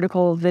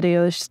vertical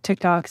videos,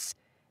 TikToks,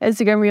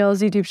 Instagram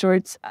Reels, YouTube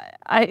Shorts,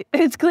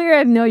 it's clear I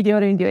have no idea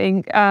what I'm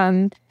doing.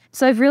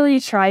 So I've really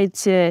tried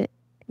to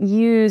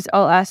use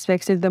all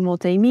aspects of the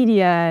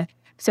multimedia.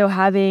 So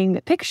having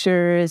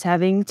pictures,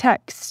 having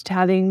text,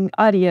 having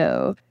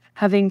audio,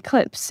 having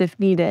clips if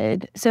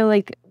needed. So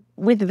like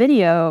with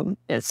video,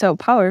 it's so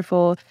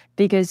powerful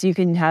because you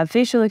can have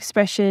facial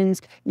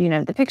expressions, you can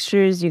have the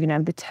pictures, you can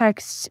have the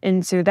text.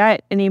 And so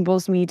that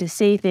enables me to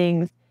say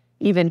things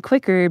even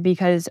quicker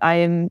because I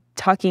am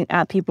talking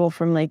at people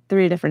from like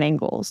 3 different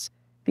angles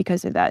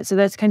because of that. So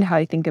that's kind of how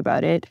I think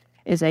about it,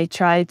 is I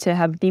try to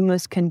have the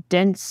most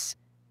condensed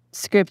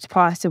script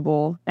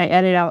possible. I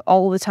edit out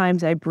all the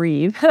times I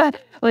breathe.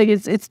 Like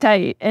it's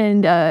tight.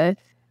 And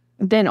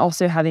then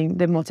also having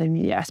the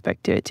multimedia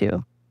aspect to it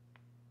too.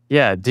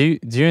 Yeah. Do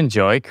you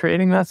enjoy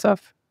creating that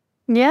stuff?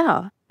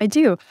 Yeah, I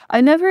do.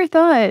 I never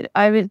thought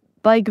I would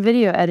like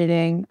video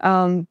editing,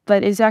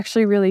 but it's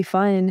actually really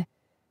fun.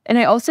 And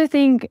I also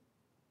think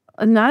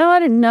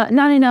not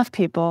enough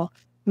people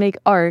make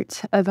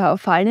art about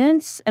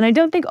finance. And I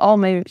don't think all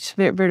my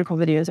vertical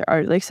videos are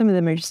art. Like some of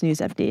them are just news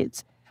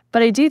updates.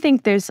 But I do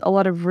think there's a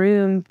lot of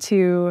room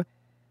to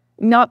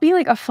not be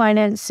like a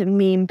finance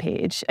meme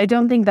page. I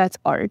don't think that's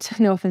art.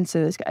 No offense to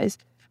those guys.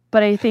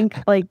 But I think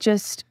like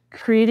just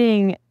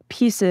creating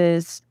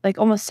pieces, like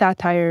almost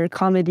satire,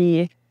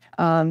 comedy,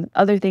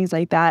 other things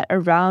like that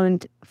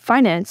around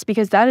finance,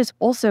 because that is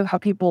also how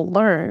people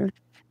learn.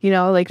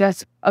 Like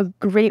that's a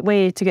great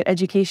way to get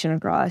education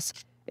across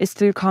is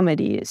through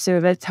comedy. So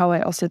that's how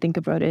I also think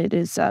about it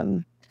is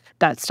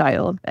that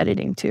style of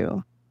editing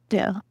too.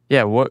 Yeah.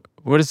 Yeah. What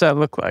does that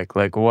look like?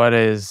 Like what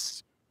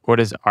is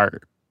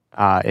art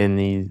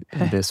in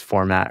this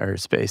format or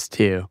space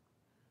too?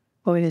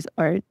 What is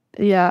art?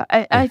 Yeah.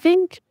 I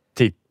think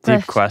deep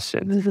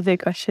question. This is a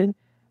big question.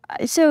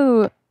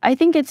 So I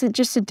think it's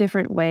just a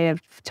different way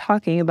of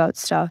talking about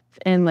stuff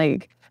and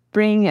like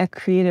bring a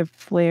creative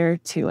flair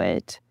to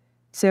it.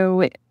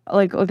 So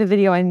like the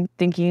video I'm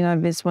thinking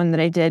of is one that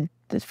I did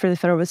for the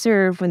Federal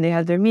Reserve when they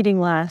had their meeting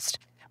last,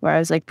 where I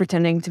was like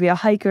pretending to be a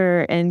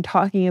hiker and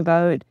talking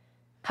about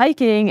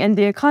hiking and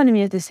the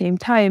economy at the same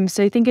time.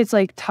 So I think it's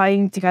like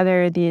tying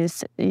together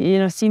these,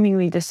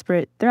 seemingly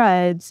disparate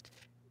threads,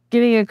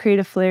 giving a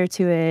creative flair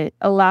to it,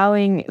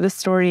 allowing the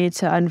story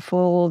to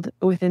unfold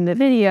within the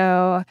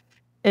video,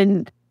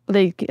 and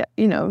like,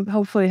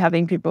 hopefully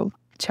having people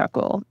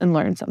chuckle and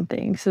learn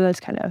something. So that's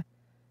kind of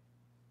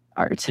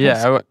art.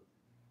 Yeah,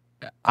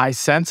 I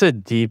sense a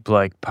deep,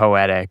 like,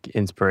 poetic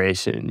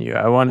inspiration in you.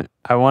 I want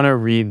to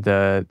read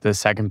the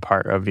second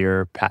part of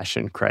your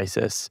Passion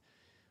Crisis.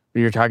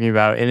 You're talking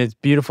about, and it's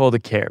beautiful to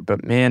care,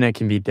 but man, it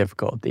can be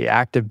difficult. The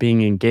act of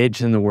being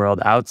engaged in the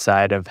world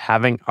outside of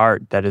having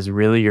art that is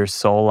really your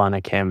soul on a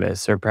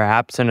canvas, or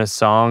perhaps in a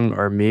song,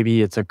 or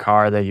maybe it's a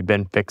car that you've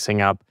been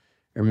fixing up,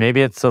 or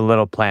maybe it's the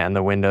little plant on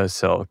the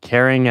windowsill.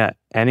 Caring at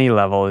any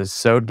level is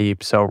so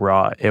deep, so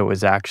raw, it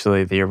was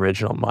actually the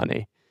original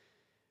money.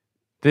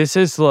 This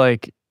is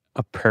like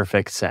a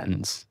perfect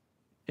sentence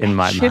in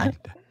my mind.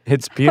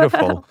 It's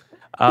beautiful.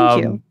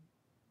 Thank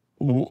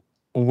you.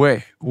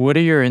 What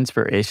are your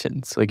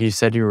inspirations? Like you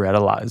said, you read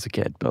a lot as a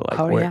kid, but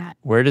like,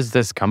 where does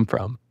this come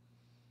from?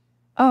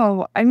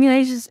 Oh, I mean,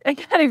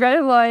 I read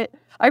a lot.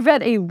 I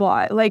read a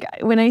lot. Like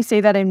when I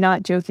say that, I'm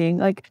not joking.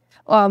 Like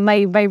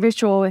my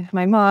ritual with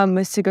my mom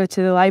was to go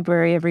to the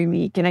library every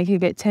week, and I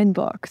could get 10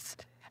 books.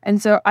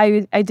 And so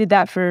I did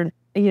that for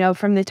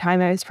from the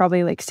time I was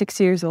probably like 6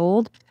 years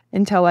old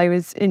until I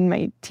was in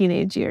my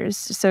teenage years.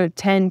 So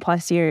 10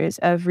 plus years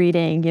of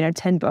reading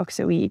 10 books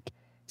a week.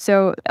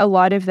 So a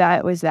lot of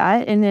that was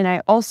that. And then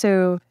I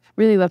also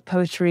really love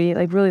poetry,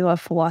 like really love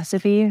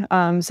philosophy.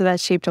 So that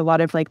shaped a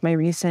lot of like my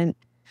recent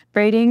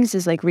writings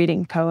is like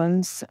reading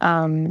poems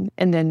and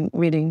then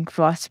reading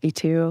philosophy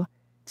too.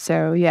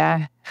 So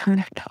yeah.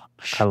 I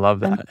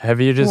love that.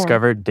 Have you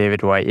discovered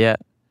David Whyte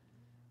yet?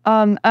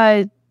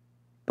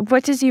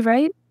 What does he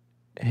write?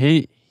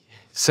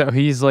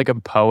 He's like a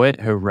poet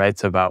who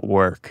writes about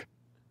work.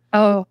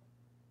 Oh,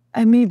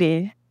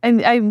 maybe.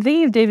 And I'm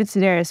thinking of David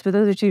Sedaris, but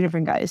those are two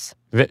different guys.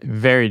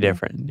 Very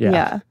different. Yeah.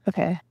 Yeah.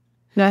 Okay.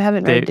 No, I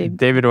haven't read David.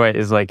 David Whyte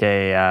is like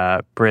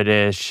a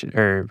British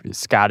or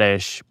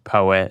Scottish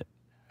poet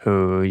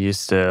who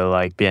used to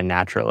like be a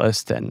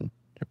naturalist and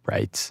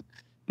writes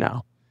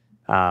now.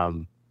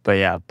 But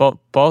yeah,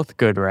 both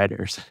good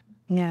writers.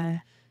 Yeah.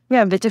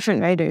 Yeah, but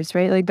different writers,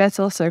 right? Like that's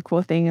also a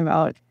cool thing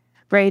about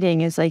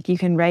writing is like you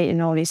can write in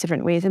all these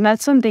different ways. And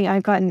that's something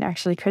I've gotten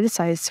actually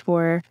criticized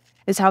for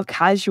is how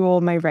casual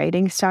my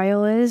writing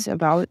style is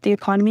about the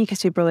economy,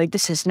 because people are like,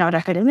 this is not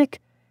academic.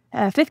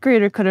 A fifth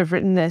grader could have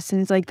written this.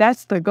 And it's like,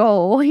 that's the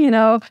goal,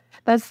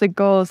 that's the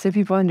goal so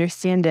people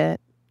understand it.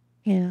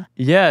 Yeah.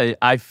 Yeah,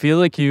 I feel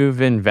like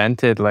you've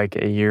invented like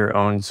your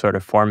own sort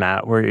of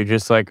format where you're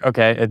just like,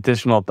 okay,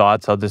 additional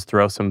thoughts. I'll just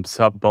throw some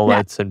sub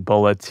bullets and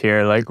bullets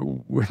here. Like,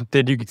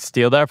 did you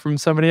steal that from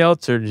somebody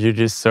else, or did you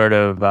just sort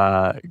of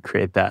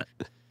create that?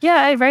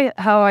 Yeah, I write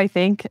how I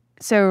think.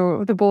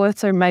 So the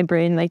bullets are my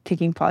brain, like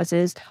taking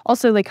pauses.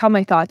 Also, like how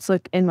my thoughts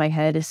look in my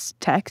head is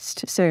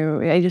text.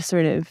 So I just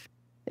it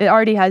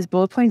already has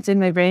bullet points in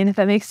my brain, if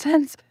that makes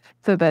sense.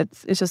 So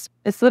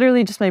it's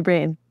literally just my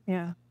brain.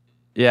 Yeah.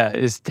 Yeah.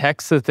 Is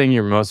text the thing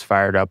you're most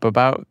fired up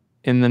about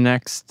in the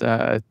next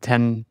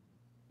 10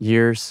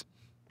 years?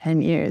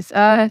 10 years.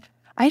 I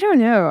don't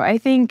know. I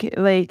think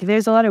like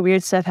there's a lot of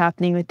weird stuff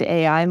happening with the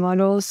AI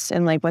models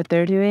and like what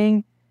they're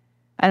doing.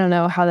 I don't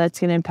know how that's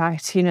going to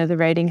impact, the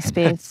writing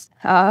space.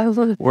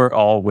 We're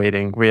all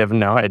waiting. We have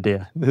no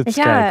idea. It's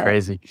kind of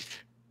crazy.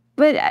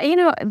 But,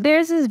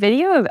 there's this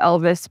video of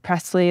Elvis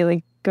Presley,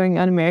 like, going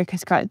on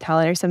America's Got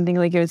Talent or something,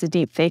 like it was a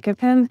deep fake of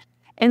him.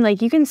 And,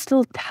 like, you can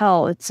still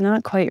tell it's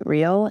not quite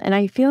real. And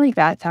I feel like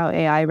that's how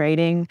AI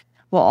writing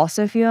will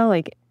also feel.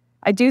 Like,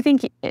 I do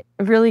think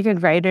really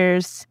good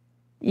writers,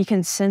 you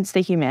can sense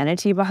the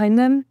humanity behind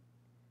them.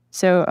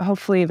 So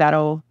hopefully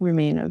that'll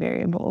remain a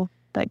variable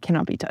that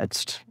cannot be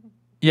touched.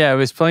 Yeah, I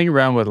was playing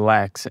around with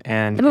Lex,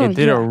 and it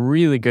did a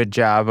really good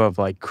job of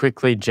like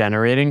quickly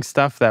generating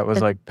stuff that was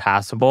like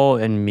passable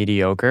and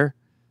mediocre.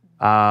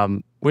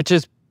 which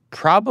is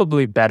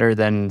probably better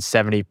than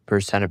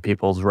 70% of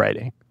people's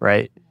writing,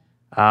 right?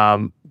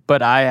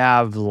 But I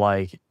have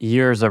like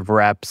years of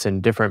reps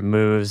and different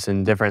moves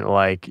and different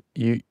like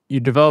you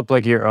develop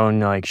like your own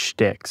like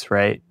shticks,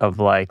 right? Of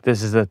like,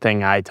 this is the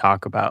thing I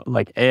talk about.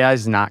 Like AI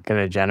is not going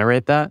to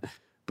generate that.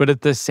 But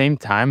at the same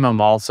time,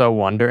 I'm also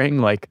wondering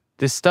like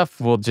this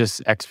stuff will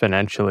just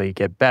exponentially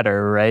get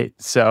better, right?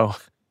 So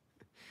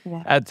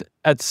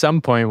at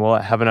some point we'll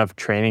have enough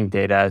training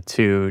data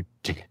to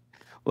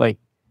like,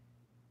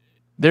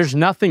 there's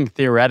nothing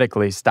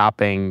theoretically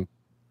stopping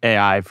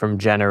AI from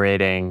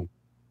generating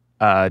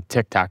a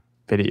TikTok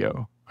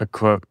video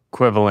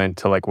equivalent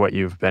to like what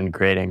you've been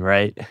creating,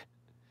 right?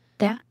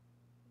 Yeah.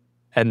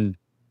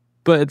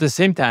 But at the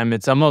same time,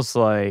 it's almost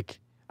like,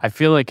 I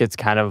feel like it's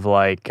kind of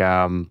like,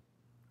 what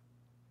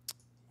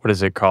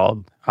is it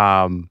called?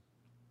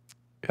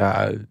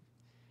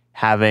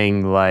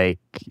 Having like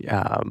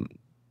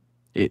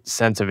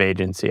sense of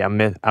agency.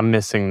 I'm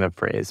missing the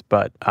phrase,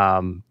 but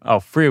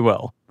free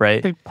will,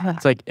 right?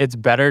 It's like it's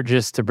better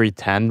just to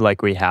pretend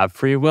like we have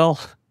free will,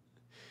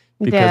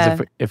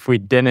 because if we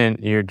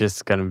didn't, you're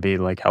just gonna be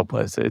like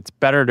helpless. It's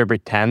better to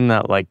pretend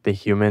that like the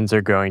humans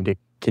are going to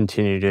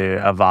continue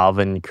to evolve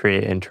and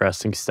create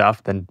interesting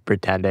stuff than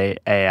pretend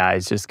AI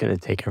is just gonna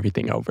take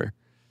everything over.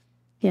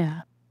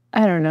 Yeah,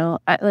 I don't know.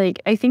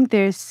 I think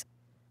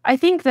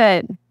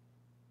that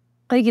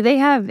like they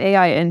have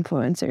AI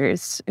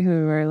influencers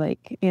who are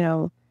like,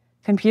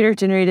 computer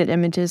generated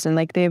images and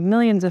like they have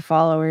millions of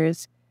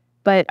followers.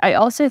 But I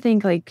also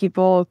think like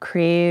people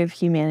crave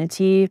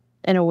humanity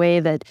in a way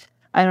that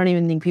I don't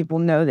even think people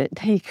know that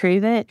they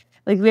crave it.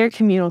 Like we're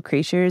communal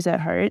creatures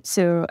at heart.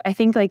 So I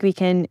think like we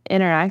can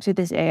interact with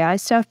this AI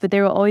stuff, but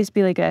there will always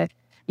be like a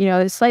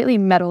slightly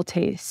metal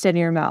taste in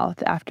your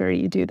mouth after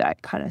you do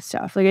that kind of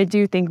stuff. Like I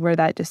do think we're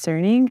that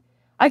discerning.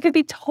 I could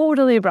be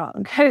totally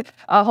wrong.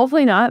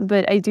 Hopefully not,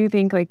 but I do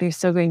think like there's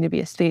still going to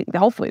be a space.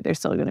 Hopefully there's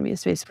still going to be a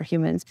space for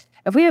humans.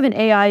 If we have an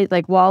AI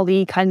like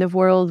WALL-E kind of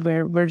world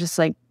where we're just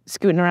like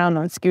scooting around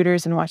on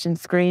scooters and watching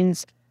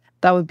screens,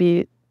 that would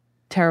be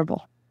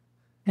terrible.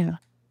 Yeah.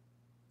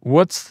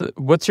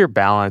 What's your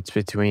balance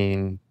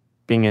between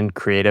being in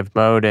creative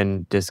mode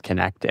and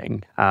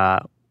disconnecting?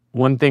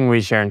 One thing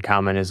we share in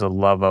common is a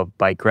love of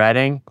bike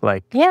riding.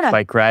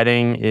 Bike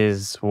riding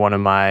is one of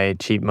my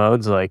cheat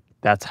modes. Like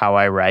that's how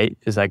I write,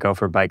 is I go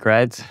for bike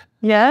rides.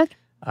 Yeah.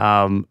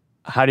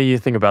 How do you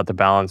think about the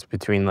balance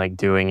between like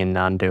doing and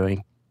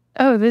non-doing?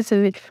 Oh,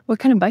 what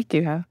kind of bike do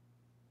you have?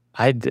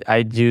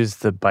 I'd use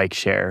the bike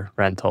share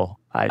rental.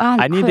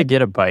 I need to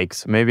get a bike,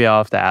 so maybe I'll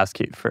have to ask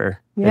you for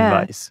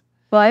advice.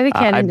 Well, I have a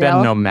Cannondale. I've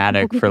been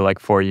nomadic for like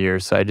 4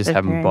 years, so I just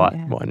haven't bought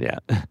one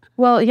yet.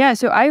 Well, yeah,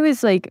 so I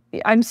was like,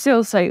 I'm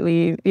still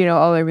slightly,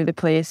 all over the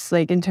place,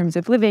 like in terms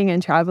of living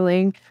and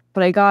traveling.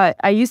 But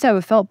I used to have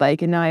a felt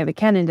bike and now I have a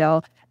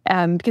Cannondale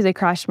because I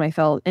crashed my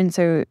felt. And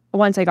so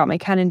once I got my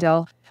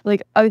Cannondale,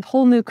 like a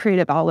whole new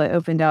creative outlet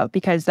opened up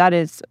because that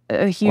is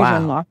a huge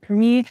unlock for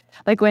me.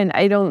 Like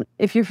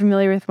if you're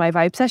familiar with my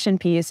Vibe Session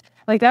piece,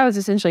 like that was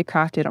essentially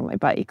crafted on my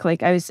bike.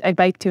 Like I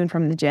biked to and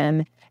from the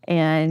gym.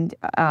 And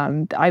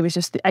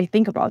I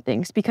think about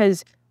things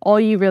because all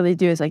you really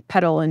do is like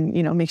pedal and,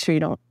 make sure you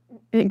don't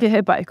get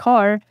hit by a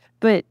car.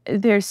 But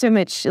there's so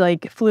much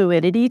like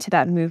fluidity to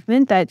that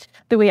movement that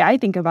the way I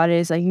think about it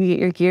is like you get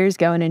your gears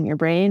going in your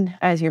brain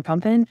as you're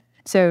pumping.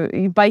 So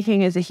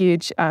biking is a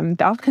huge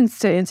balance,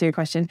 to answer your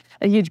question,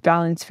 a huge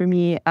balance for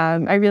me.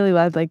 I really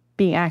love like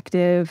being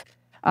active,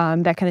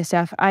 that kind of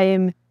stuff. I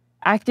am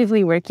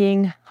actively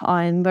working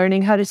on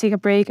learning how to take a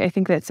break. I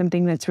think that's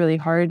something that's really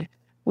hard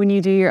when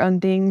you do your own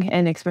thing,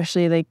 and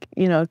especially like,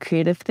 a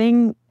creative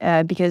thing,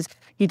 because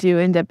you do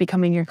end up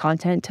becoming your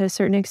content to a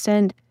certain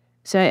extent.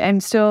 So I'm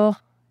still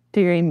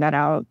figuring that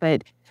out,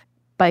 but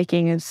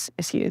biking is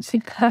huge.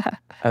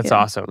 That's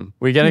awesome.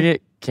 We got to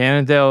get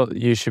Cannondale.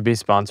 You should be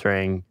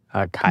sponsoring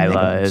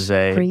Kyla as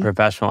a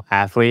professional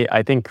athlete.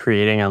 I think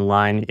creating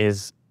online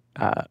is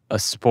a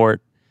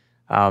sport.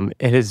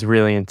 It is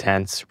really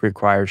intense,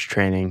 requires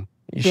training.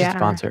 You should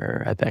sponsor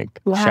her, I think.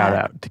 Wow. Shout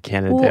out to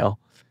Cannondale.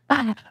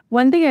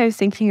 One thing I was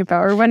thinking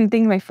about, or one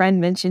thing my friend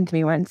mentioned to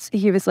me once,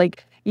 he was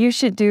like, you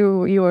should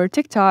do your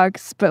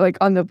TikToks, but like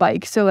on the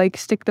bike. So like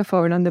stick the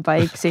phone on the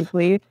bike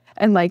safely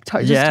and like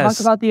just talk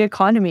about the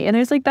economy. And I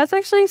was like, that's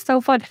actually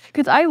so fun.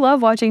 Because I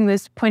love watching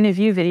this point of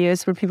view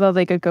videos where people have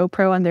like a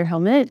GoPro on their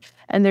helmet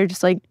and they're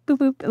just like, boop,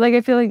 boop. Like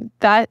I feel like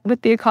that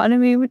with the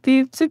economy would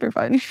be super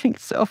fun.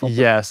 So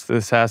yes,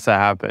 this has to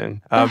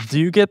happen. Do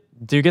you get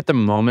the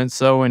moments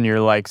though when you're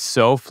like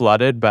so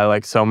flooded by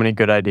like so many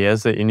good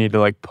ideas that you need to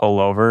like pull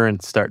over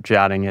and start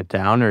jotting it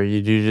down, or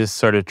you do just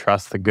sort of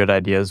trust the good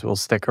ideas will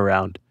stick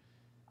around?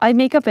 I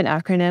make up an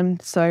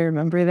acronym so I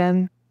remember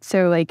them.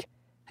 So like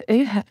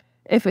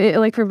if it,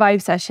 like for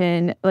Vibe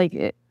Session,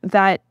 like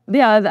that,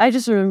 I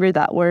just remembered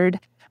that word,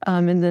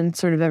 and then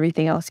sort of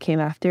everything else came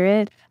after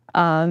it.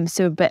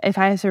 But if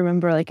I have to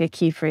remember like a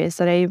key phrase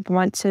that I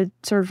want to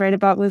sort of write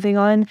about moving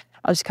on,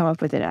 I'll just come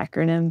up with an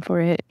acronym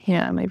for it.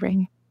 Yeah, in my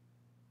brain.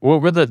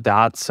 What were the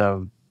dots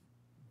of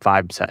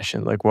Vibe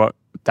Session? Like what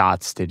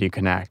dots did you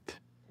connect?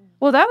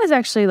 Well, that was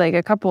actually like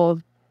a couple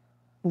of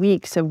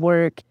weeks of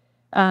work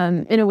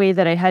in a way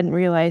that I hadn't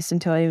realized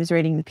until I was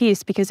writing the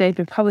piece, because I had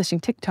been publishing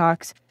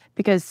TikToks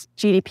because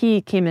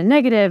GDP came in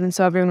negative. And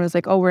so everyone was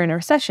like, oh, we're in a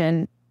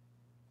recession.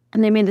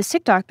 And they made this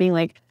TikTok being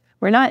like,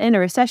 we're not in a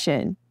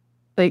recession.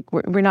 Like,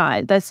 we're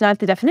not. That's not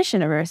the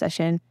definition of a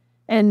recession.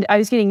 And I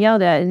was getting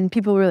yelled at, and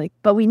people were like,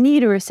 but we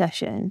need a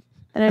recession.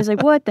 And I was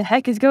like, what the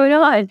heck is going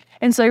on?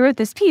 And so I wrote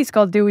this piece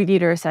called Do We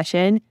Need a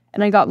Recession?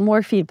 And I got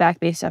more feedback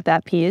based off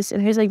that piece.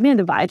 And I was like, man,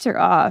 the vibes are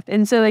off.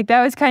 And so like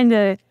that was kind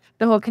of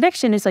the whole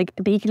connection, is like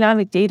the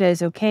economic data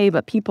is okay,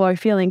 but people are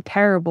feeling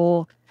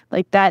terrible.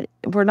 Like that,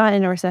 we're not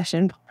in a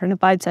recession, we're in a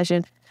vibe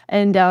session.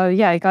 And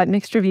I got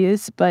mixed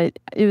reviews, but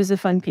it was a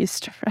fun piece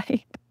to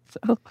write.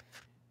 So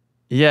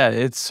yeah,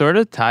 it sort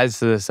of ties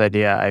to this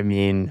idea. I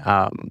mean,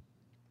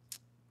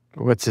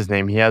 what's his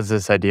name? He has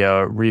this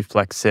idea of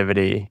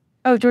reflexivity.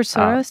 Oh, George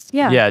Soros?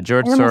 Yeah,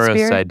 George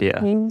Soros idea.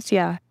 Things,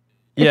 yeah.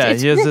 Yeah,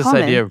 he has this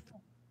common. idea of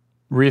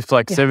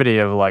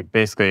reflexivity of like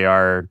basically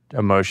our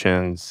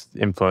emotions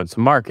influence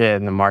the market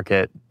and the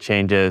market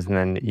changes and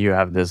then you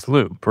have this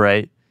loop,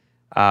 right?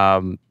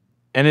 And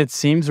it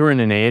seems we're in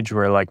an age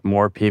where like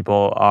more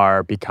people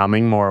are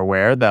becoming more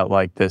aware that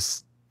like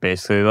this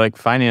basically like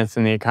finance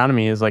and the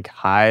economy is like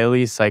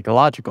highly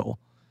psychological.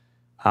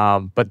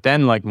 But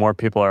then like more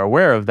people are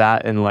aware of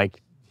that and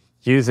like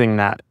using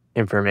that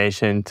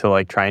information to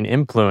like try and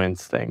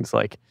influence things.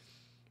 Like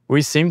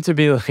we seem to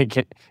be like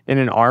in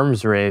an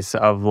arms race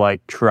of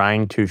like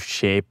trying to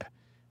shape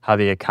how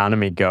the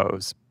economy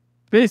goes,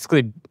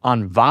 basically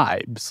on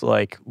vibes.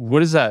 Like,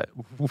 what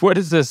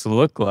does this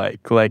look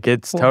like? Like,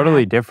 it's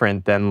totally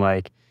different than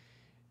like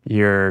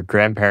your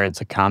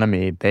grandparents'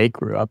 economy they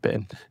grew up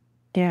in.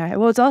 Yeah,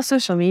 well, it's all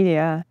social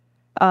media,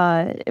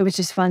 which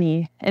is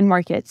funny, and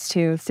markets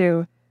too.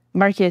 So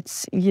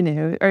markets,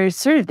 are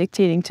sort of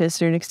dictating to a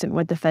certain extent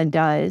what the Fed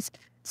does.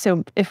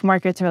 So if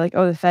markets are like,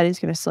 oh, the Fed is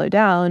going to slow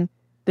down,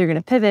 they're going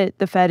to pivot.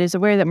 The Fed is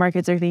aware that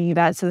markets are thinking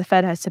that. So the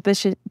Fed has to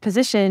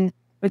position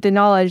with the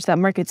knowledge that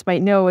markets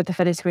might know what the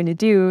Fed is going to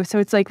do. So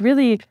it's like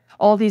really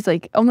all these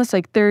like almost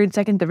like third,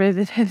 second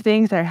derivative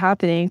things that are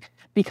happening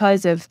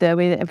because of the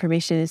way that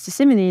information is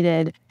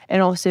disseminated,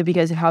 and also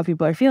because of how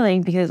people are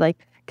feeling, because like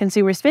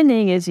consumer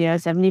spending is,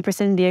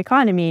 70% of the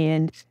economy,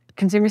 and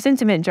consumer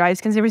sentiment drives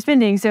consumer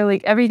spending. So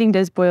like everything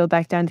does boil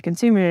back down to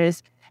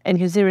consumers, and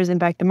consumers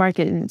impact the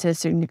market to a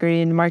certain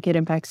degree, and the market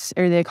impacts,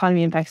 or the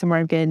economy impacts the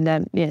market.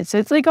 And so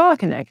it's like all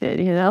connected,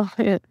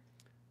 Yeah.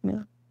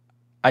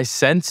 I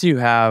sense you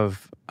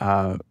have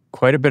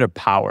quite a bit of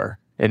power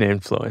and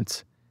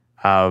influence.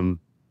 You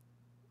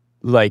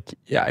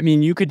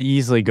could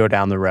easily go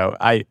down the road.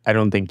 I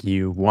don't think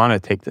you want to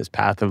take this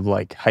path of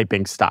like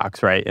hyping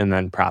stocks, right? And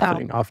then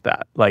profiting off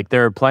that. Like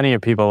there are plenty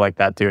of people like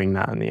that doing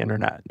that on the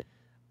internet.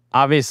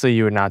 Obviously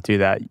you would not do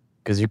that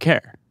because you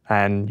care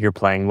and you're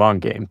playing long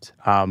games.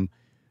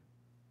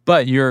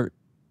 But your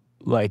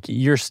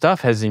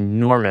stuff has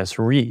enormous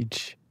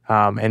reach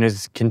and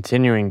is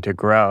continuing to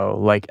grow.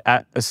 Like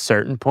at a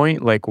certain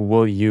point, like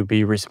will you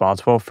be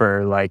responsible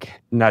for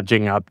like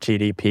nudging up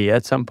GDP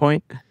at some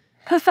point?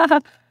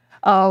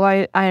 Oh,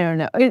 I don't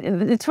know.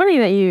 It's funny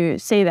that you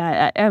say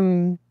that.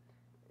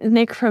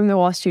 Nick from the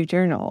Wall Street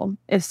Journal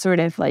is sort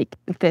of like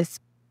this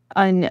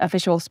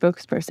unofficial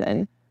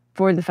spokesperson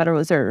for the Federal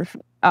Reserve.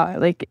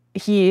 Like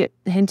he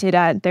hinted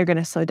at they're going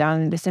to slow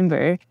down in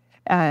December.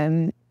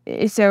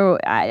 So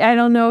I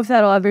don't know if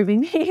that'll ever be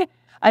me.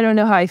 I don't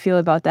know how I feel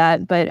about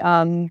that, but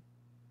I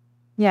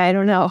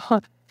don't know.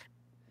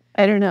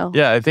 I don't know.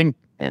 Yeah, I think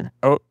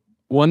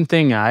one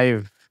thing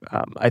I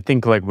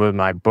think like with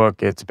my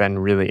book, it's been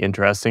really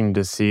interesting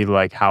to see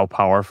like how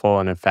powerful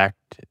an effect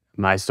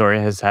my story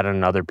has had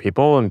on other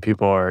people. And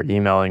people are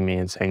emailing me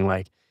and saying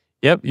like,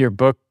 yep, your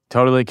book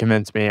totally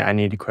convinced me I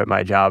need to quit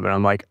my job. And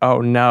I'm like, oh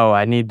no,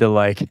 I need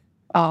to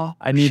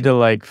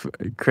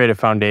create a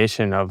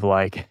foundation of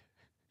like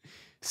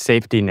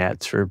safety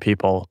nets for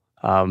people,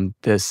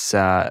 this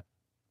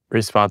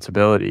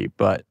responsibility.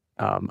 But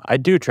I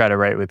do try to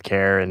write with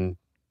care and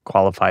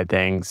qualify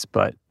things.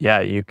 But yeah,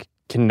 you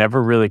can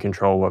never really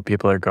control what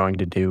people are going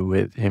to do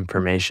with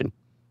information.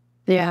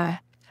 Yeah,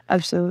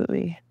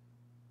 absolutely.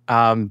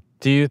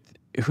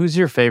 Who's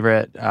your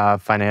favorite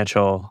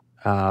financial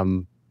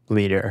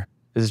leader?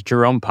 Is it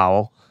Jerome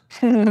Powell?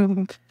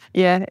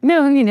 Yeah,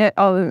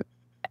 no,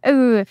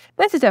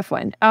 that's a tough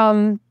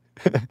one.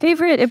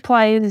 Favorite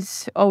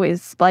implies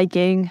always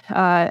liking.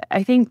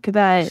 I think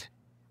that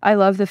I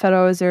love the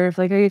Federal Reserve.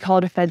 Like I get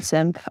called a Fed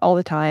simp all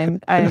the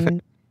time.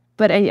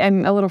 But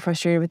I'm a little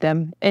frustrated with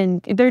them.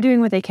 And they're doing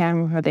what they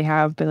can with what they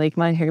have, but like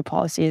monetary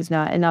policy is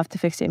not enough to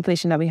fix the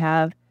inflation that we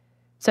have.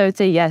 So I would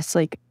say yes,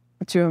 like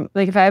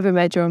if I ever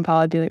met Jerome Powell,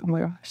 I'd be like, oh my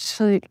gosh,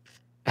 like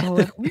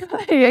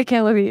I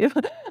can't love you.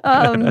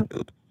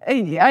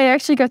 I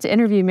actually got to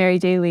interview Mary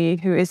Daly,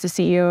 who is the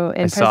CEO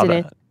and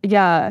president.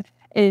 Yeah.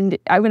 And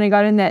when I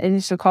got in that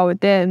initial call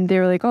with them, they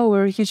were like, oh,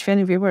 we're a huge fan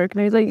of your work.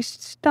 And I was like,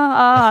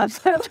 stop.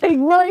 I was like,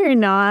 no, you're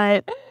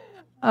not.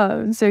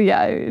 So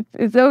yeah,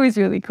 it's always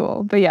really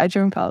cool. But yeah,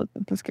 Jerome Powell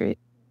was great.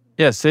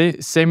 Yeah,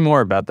 say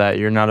more about that.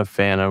 You're not a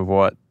fan of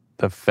what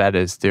the Fed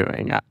is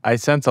doing. I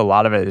sense a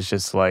lot of it is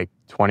just like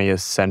 20th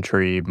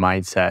century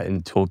mindset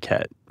and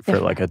toolkit for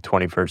like a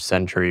 21st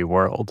century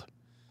world.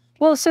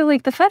 Well, so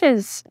like the Fed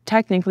is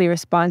technically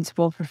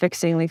responsible for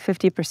fixing like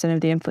 50%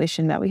 of the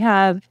inflation that we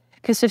have,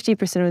 because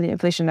 50% of the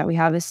inflation that we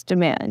have is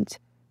demand,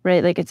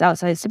 right? Like it's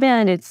outsized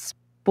demand, it's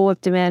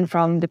bull-up demand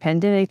from the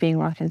pandemic being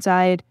locked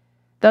inside.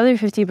 The other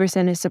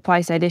 50% is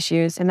supply side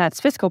issues, and that's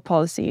fiscal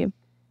policy.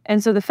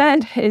 And so the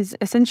Fed is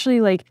essentially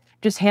like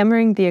just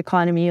hammering the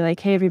economy, like,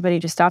 hey, everybody,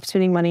 just stop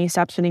spending money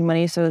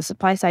so the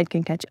supply side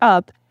can catch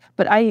up.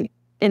 But I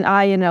and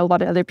a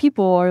lot of other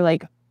people are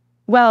like,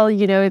 well,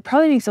 it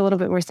probably makes a little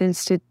bit more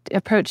sense to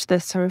approach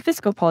this sort of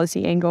fiscal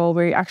policy angle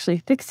where you're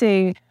actually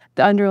fixing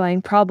the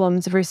underlying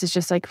problems versus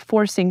just like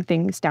forcing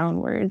things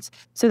downwards.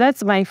 So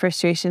that's my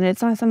frustration.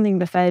 It's not something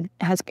the Fed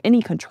has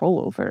any control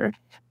over,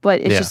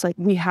 but it's just like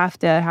we have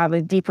to have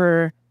a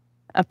deeper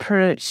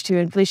approach to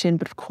inflation.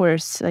 But of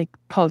course, like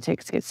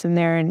politics gets in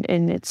there and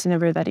it's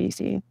never that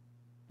easy.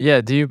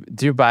 Yeah. Do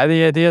you buy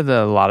the idea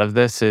that a lot of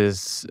this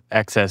is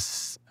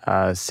excess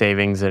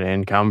savings and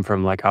income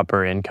from like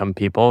upper income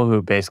people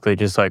who basically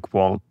just like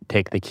won't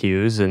take the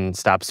cues and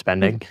stop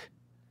spending?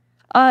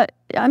 I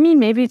mean,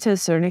 maybe to a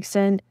certain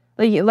extent.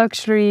 Like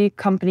luxury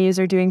companies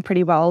are doing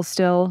pretty well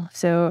still,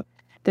 so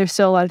there's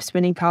still a lot of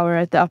spending power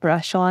at the upper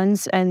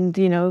echelons, and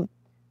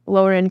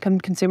lower income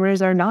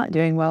consumers are not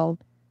doing well.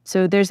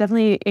 So there's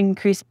definitely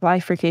increased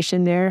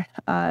bifurcation there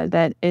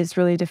that is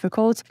really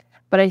difficult.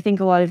 But I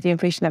think a lot of the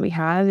inflation that we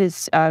have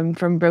is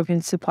from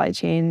broken supply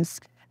chains,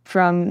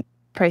 from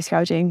price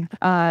gouging,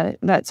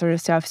 that sort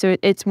of stuff. So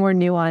it's more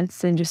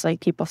nuanced than just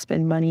like people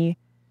spend money.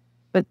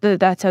 But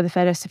that's how the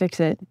Fed has to fix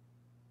it.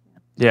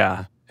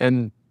 Yeah.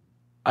 And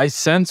I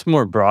sense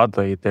more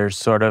broadly, there's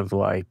sort of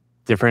like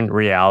different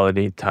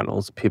reality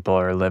tunnels people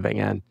are living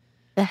in.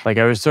 Like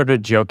I was sort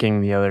of joking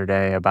the other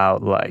day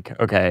about like,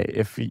 okay,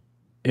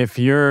 if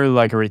you're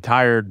like a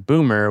retired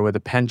boomer with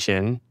a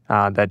pension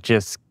that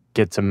just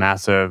gets a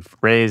massive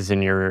raise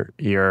in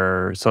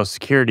your Social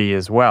Security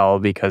as well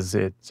because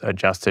it's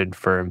adjusted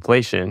for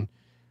inflation,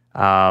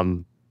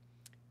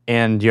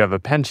 and you have a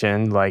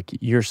pension, like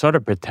you're sort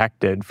of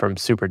protected from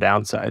super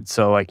downside.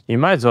 So like you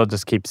might as well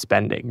just keep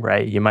spending,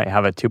 right? You might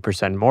have a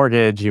 2%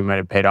 mortgage, you might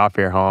have paid off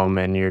your home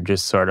and you're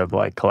just sort of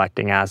like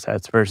collecting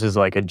assets versus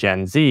like a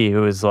Gen Z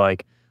who is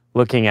like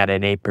looking at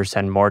an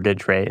 8%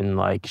 mortgage rate and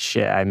like,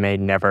 shit, I may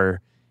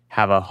never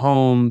have a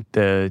home,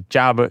 the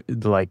job,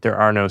 like there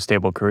are no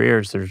stable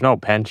careers, there's no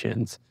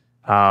pensions.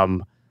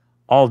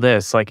 All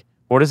this, like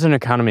what does an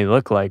economy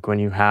look like when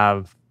you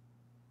have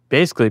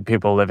basically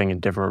people living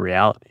in different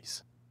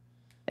realities?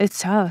 It's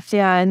tough,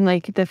 yeah, and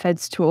like the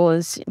Fed's tool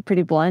is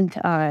pretty blunt,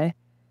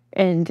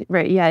 and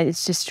right, yeah,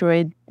 it's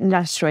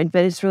not destroyed,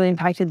 but it's really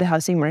impacted the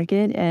housing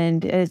market,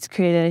 and it's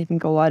created, I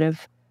think, a lot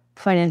of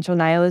financial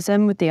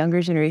nihilism with the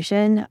younger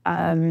generation,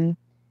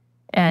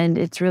 and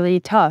it's really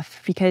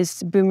tough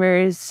because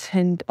boomers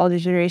and older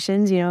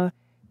generations,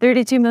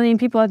 32 million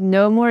people have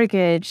no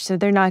mortgage, so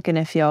they're not going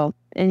to feel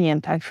any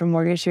impact from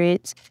mortgage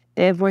rates.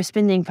 They have more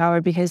spending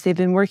power because they've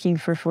been working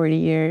for 40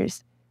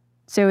 years,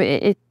 so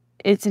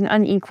it's an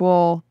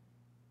unequal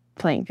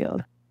playing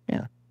field.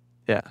 Yeah.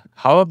 Yeah.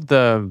 How have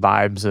the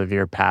vibes of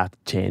your path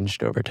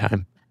changed over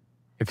time?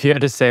 If you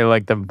had to say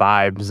like the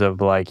vibes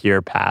of like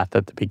your path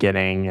at the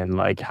beginning and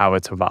like how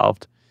it's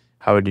evolved,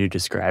 how would you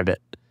describe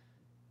it?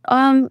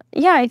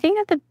 Yeah, I think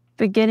at the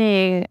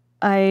beginning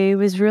I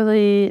was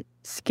really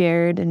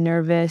scared and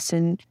nervous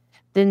and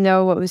didn't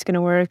know what was going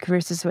to work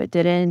versus what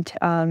didn't.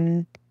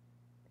 And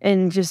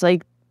just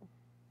like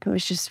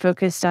was just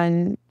focused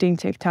on doing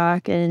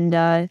TikTok,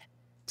 and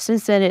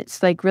since then,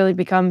 it's like really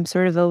become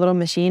sort of a little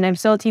machine. I'm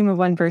still a team of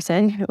one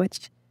person,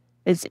 which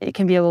it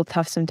can be a little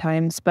tough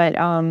sometimes. But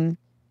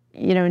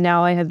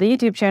now I have the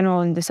YouTube channel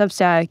and the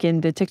Substack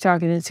and the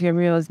TikTok and Instagram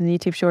Reels and the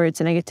YouTube Shorts,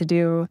 and I get to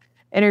do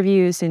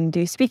interviews and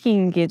do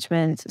speaking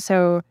engagements.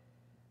 So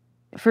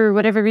for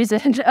whatever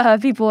reason,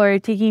 people are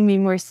taking me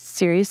more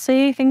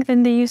seriously, I think,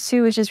 than they used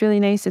to, which is really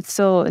nice. It's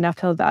still an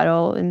uphill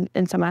battle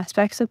in some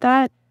aspects of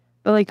that.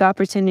 But like the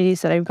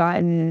opportunities that I've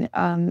gotten,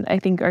 I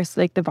think are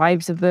like the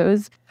vibes of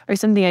those or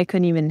something I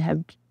couldn't even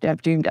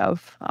have dreamed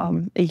of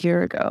a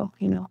year ago,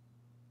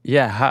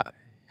 Yeah.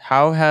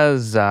 How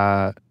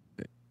have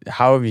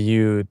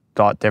you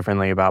thought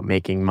differently about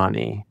making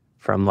money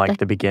from like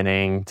the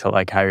beginning to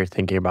like how you're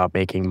thinking about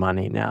making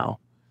money now?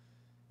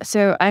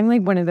 So I'm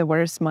like one of the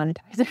worst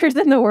monetizers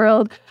in the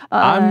world.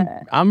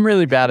 I'm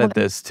really bad at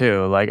this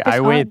too. Like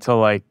I wait till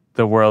like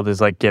the world is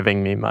like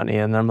giving me money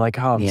and I'm like,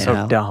 oh, I'm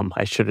so dumb.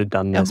 I should have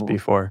done this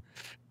before.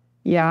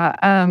 Yeah,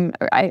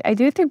 I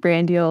do it through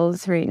brand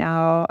deals right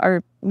now,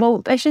 I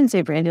shouldn't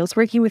say brand deals,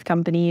 working with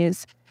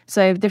companies.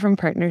 So I have different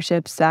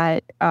partnerships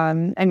that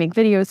I make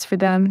videos for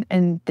them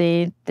and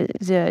they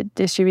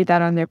distribute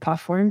that on their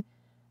platform.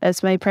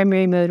 That's my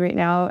primary mode right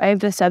now. I have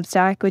the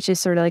Substack, which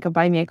is sort of like a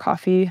buy me a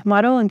coffee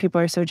model, and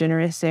people are so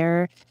generous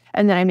there.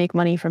 And then I make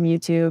money from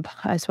YouTube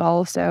as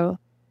well. So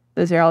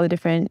those are all the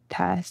different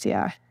tasks.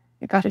 Yeah,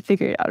 I got to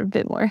figure it out a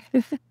bit more.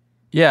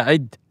 Yeah,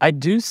 I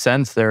do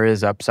sense there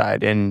is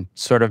upside in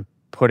sort of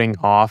putting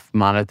off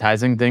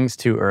monetizing things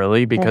too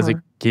early because it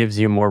gives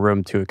you more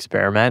room to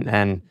experiment.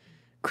 And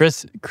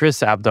Chris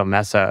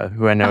Abdomesa,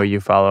 who I know you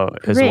follow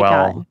as Great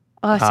well. guy.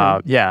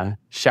 Awesome. Yeah,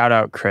 shout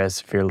out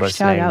Chris if you're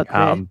listening. Shout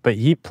out, Chris. But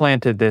he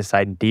planted this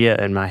idea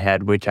in my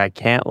head, which I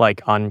can't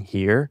like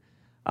unhear.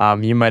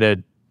 You might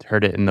have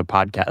heard it in the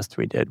podcast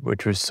we did,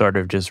 which was sort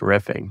of just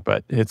riffing.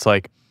 But it's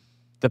like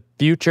the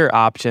future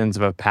options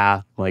of a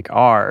path like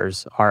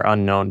ours are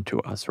unknown to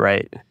us,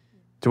 right?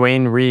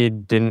 Duane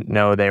Reade didn't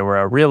know they were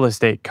a real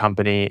estate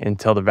company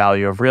until the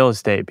value of real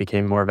estate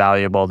became more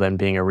valuable than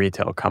being a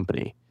retail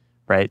company,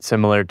 right?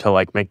 Similar to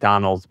like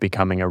McDonald's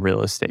becoming a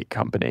real estate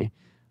company.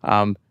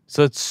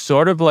 So it's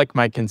sort of like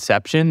my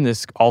conception.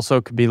 This also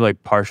could be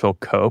like partial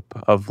cope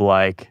of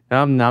like,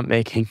 I'm not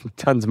making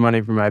tons of money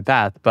from my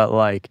path, but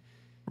like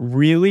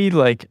really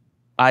like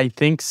I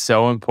think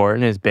so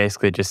important is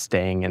basically just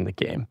staying in the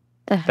game.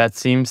 That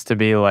seems to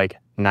be like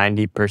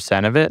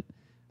 90% of it.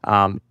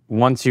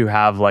 Once you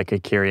have like a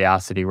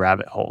curiosity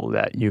rabbit hole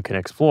that you can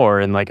explore,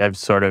 and like I've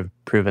sort of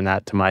proven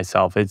that to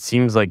myself, it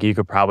seems like you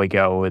could probably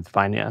go with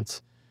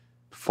finance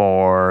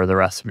for the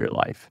rest of your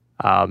life.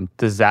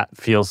 Does that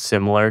feel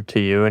similar to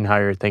you and how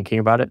you're thinking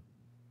about it?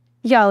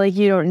 Yeah, like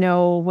you don't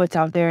know what's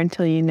out there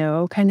until you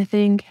know kind of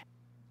thing.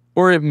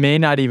 Or it may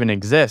not even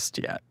exist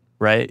yet,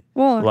 right?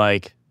 Well,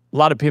 Like a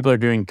lot of people are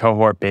doing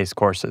cohort-based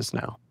courses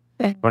now.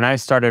 When I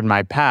started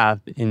my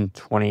path in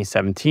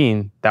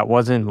 2017, that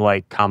wasn't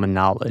like common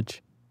knowledge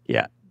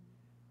yet,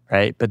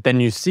 right? But then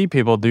you see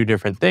people do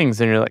different things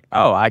and you're like,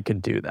 oh, I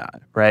could do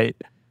that, right?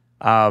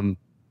 The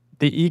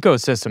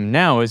ecosystem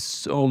now is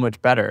so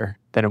much better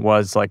than it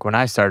was like when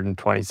I started in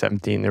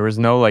 2017. There was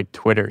no like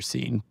Twitter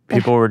scene.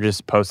 People were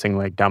just posting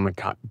like dumb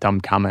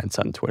comments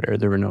on Twitter.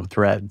 There were no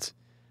threads.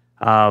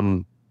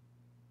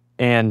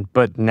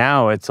 But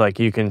now it's like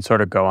you can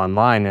sort of go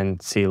online and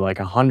see like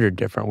 100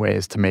 different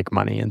ways to make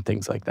money and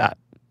things like that.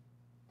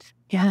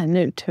 Yeah,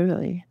 no,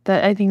 totally.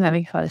 I think that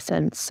makes a lot of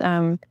sense.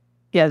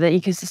 Yeah, the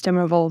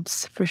ecosystem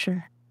evolves for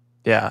sure.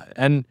 Yeah.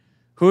 And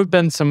who have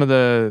been some of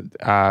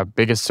the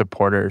biggest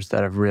supporters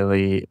that have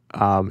really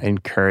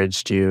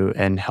encouraged you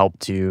and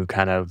helped you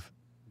kind of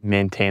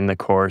maintain the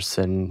course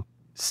and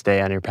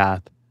stay on your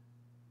path?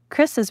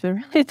 Chris has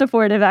been really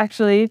supportive,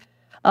 actually.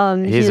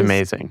 He's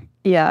amazing.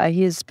 Yeah,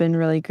 he's been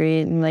really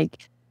great and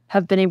like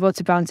have been able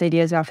to bounce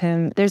ideas off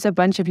him. There's a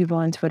bunch of people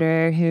on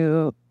Twitter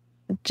who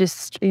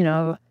just,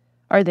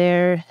 are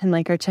there and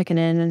like are checking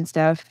in and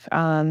stuff.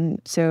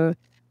 So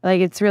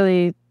like it's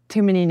really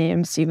too many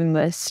names to even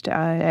list.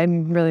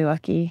 I'm really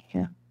lucky.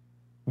 Yeah.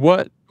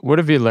 What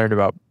have you learned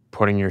about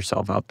putting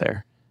yourself out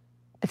there?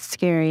 It's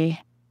scary,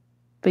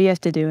 but you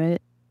have to do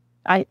it.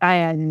 I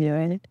had to do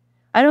it.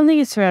 I don't think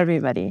it's for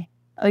everybody.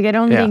 Like I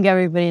don't think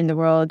everybody in the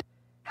world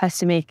has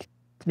to make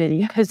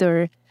videos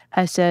or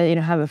has to,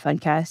 have a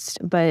podcast.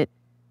 But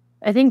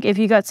I think if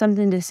you got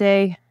something to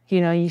say,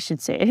 you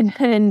should say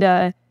it.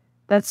 And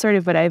that's sort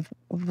of what I've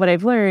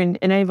learned.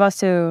 And I've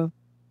also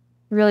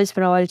really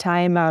spent a lot of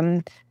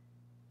time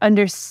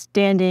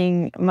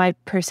understanding my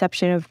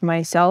perception of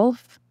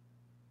myself.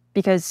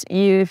 Because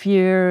if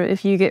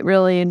you get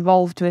really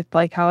involved with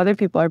like how other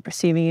people are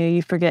perceiving you,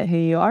 you forget who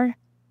you are.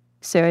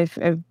 So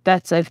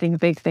that's I think a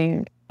big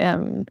thing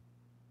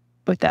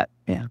with that.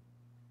 Yeah.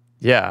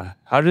 Yeah.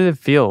 How did it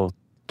feel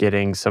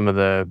getting some of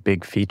the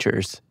big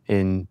features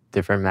in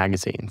different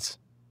magazines?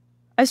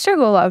 I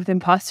struggle a lot with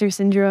imposter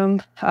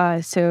syndrome.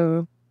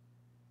 So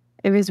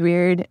it was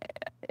weird.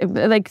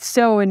 Like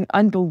so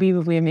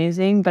unbelievably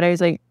amazing. But I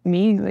was like,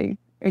 me? Like,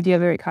 or do you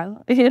have it right,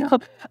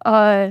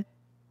 Kyla?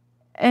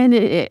 And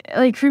it,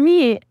 like for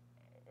me,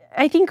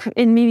 I think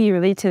it maybe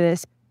relate to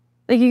this.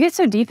 Like you get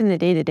so deep in the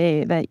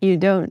day-to-day that you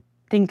don't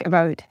think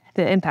about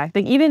the impact.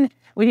 Like even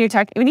when you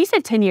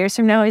said 10 years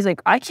from now, he's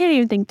like, I can't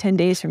even think 10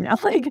 days from now.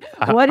 Like,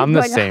 what I'm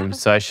the same,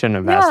 so I shouldn't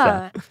have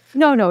asked that.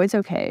 No, it's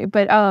okay.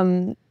 But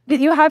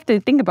you have to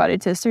think about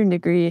it to a certain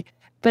degree.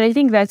 But I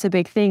think that's a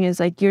big thing is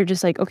like, you're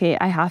just like, okay,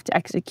 I have to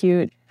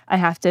execute. I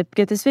have to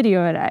get this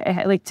video. And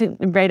I like to,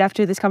 right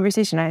after this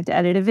conversation, I have to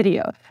edit a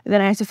video. Then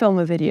I have to film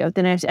a video.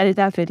 Then I have to edit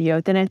that video.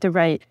 Then I have to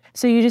write.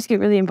 So you just get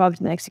really involved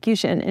in the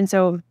execution. And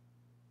so,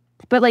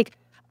 but like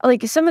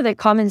some of the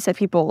comments that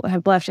people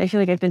have left, I feel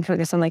like I've been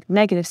focused on like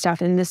negative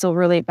stuff, and this will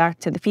relate back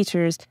to the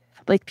features.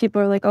 Like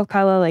people are like, oh,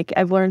 Kyla, like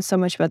I've learned so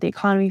much about the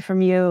economy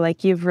from you.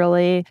 Like you've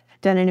really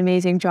done an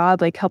amazing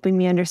job, like helping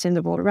me understand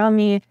the world around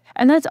me.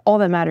 And that's all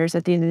that matters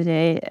at the end of the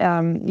day.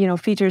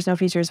 Features, no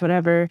features,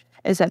 whatever,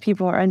 is that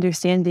people are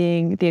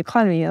understanding the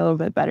economy a little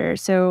bit better.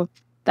 So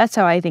that's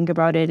how I think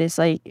about it is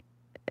like,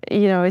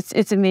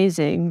 it's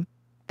amazing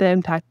the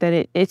impact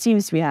that it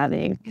seems to be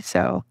having.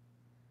 So.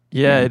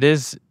 Yeah, it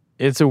is.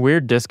 It's a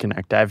weird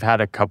disconnect. I've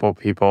had a couple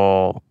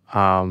people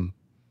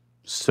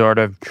sort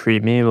of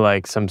treat me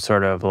like some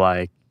sort of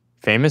like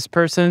famous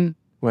person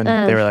when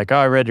they were like, oh,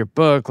 I read your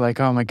book. Like,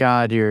 oh my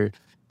God, you're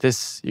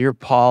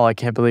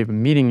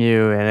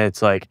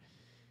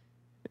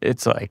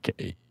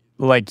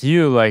like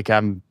you, like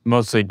I'm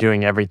mostly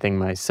doing everything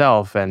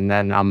myself, and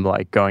then I'm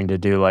like going to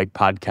do like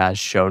podcast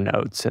show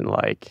notes and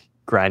like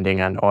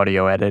grinding on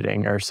audio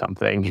editing or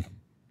something.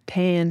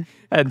 Pain.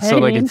 And so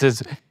like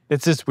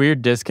it's this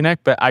weird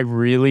disconnect, but I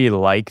really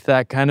like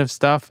that kind of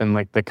stuff and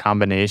like the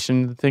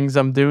combination of things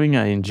I'm doing,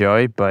 I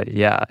enjoy. But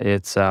yeah,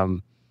 it's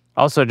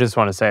also just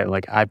want to say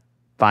like I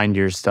find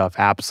your stuff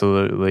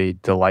absolutely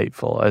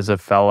delightful. As a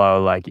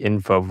fellow like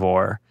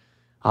infovore,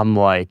 I'm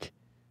like,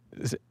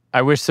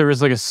 I wish there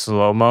was like a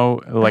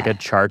slow-mo, like a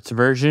charts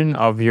version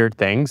of your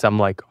things. I'm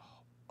like,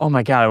 oh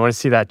my God, I want to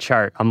see that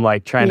chart. I'm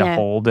like trying to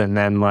hold and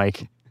then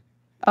like.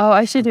 Oh,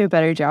 I should do a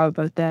better job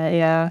about that.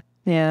 Yeah.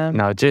 Yeah.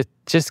 No,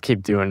 just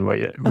keep doing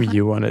what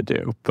you want to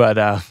do.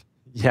 But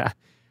yeah,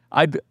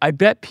 I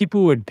bet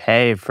people would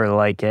pay for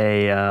like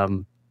a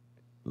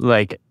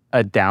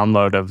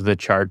download of the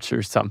charts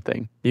or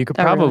something. You could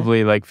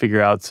probably like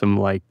figure out some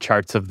like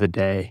charts of the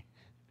day.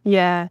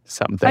 Yeah.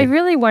 Something. I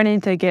really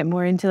wanted to get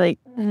more into like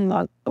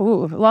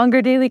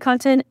longer daily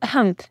content.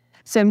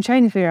 So I'm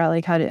trying to figure out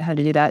like how to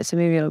do that. So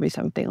maybe it'll be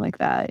something like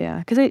that. Yeah.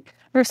 Because there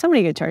are so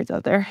many good charts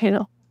out there, you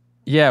know.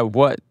 Yeah,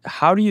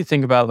 how do you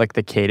think about like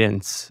the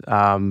cadence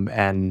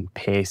and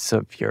pace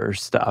of your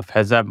stuff?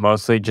 Has that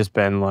mostly just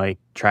been like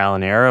trial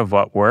and error of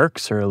what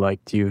works, or like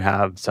do you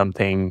have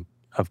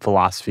a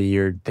philosophy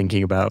you're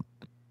thinking about?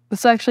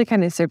 This actually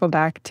kind of circle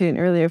back to an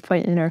earlier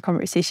point in our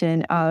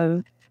conversation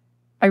of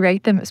I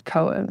write them as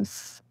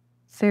poems.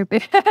 So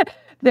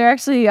they're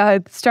actually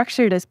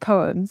structured as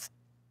poems.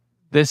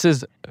 This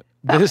is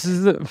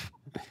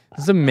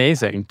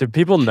amazing. Do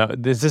people know?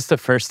 Is this the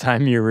first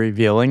time you're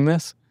revealing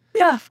this?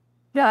 Yeah.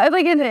 Yeah,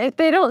 like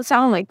they don't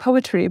sound like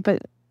poetry,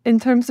 but in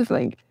terms of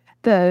like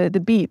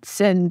the beats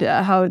and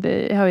how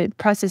it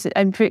processes,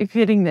 I'm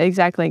forgetting the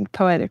exact like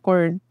poetic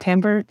or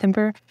timbre,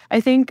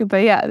 I think.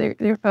 But yeah,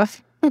 they're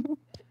both.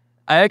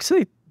 I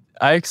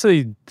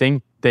actually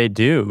think they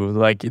do.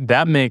 Like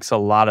that makes a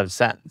lot of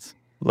sense.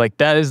 Like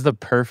that is the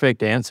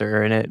perfect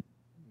answer, and it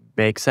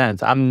makes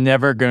sense. I'm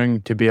never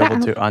going to be able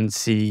to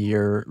unsee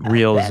your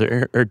reels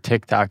or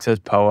TikToks as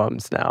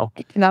poems now.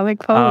 Economic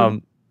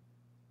poem.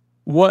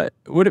 What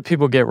do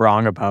people get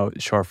wrong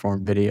about short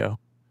form video?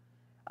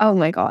 Oh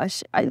my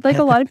gosh. Like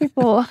a lot of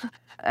people,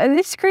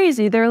 it's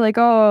crazy. They're like,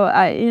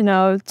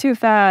 too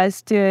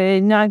fast,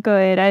 not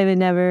good, I would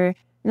never,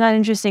 not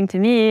interesting to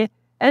me.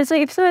 And it's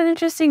like, if it's not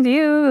interesting to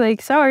you,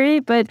 like,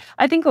 sorry. But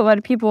I think a lot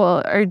of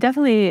people are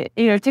definitely,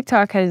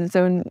 TikTok has its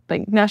own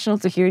like national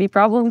security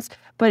problems.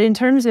 But in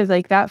terms of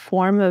like that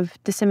form of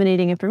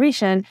disseminating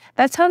information,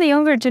 that's how the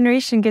younger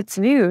generation gets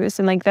news.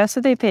 And like, that's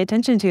what they pay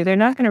attention to. They're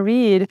not going to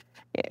read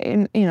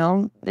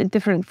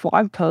different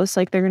blog posts,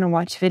 like they're going to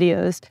watch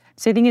videos.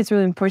 So I think it's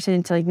really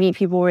important to like meet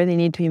people where they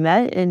need to be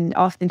met. And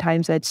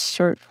oftentimes that's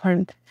short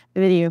form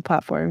video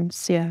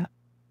platforms. Yeah.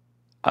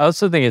 I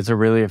also think it's a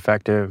really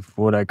effective,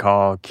 what I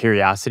call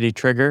curiosity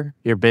trigger.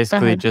 You're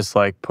basically just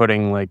like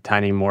putting like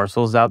tiny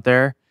morsels out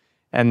there.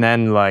 And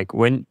then like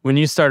when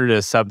you started a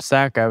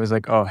Substack, I was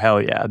like, oh,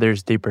 hell yeah,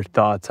 there's deeper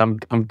thoughts. I'm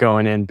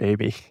going in,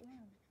 baby.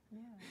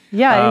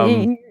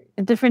 Yeah.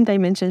 Different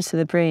dimensions to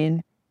the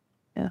brain.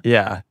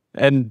 Yeah.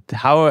 And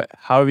how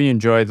have you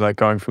enjoyed like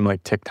going from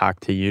like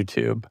TikTok to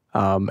YouTube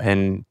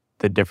and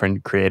the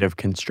different creative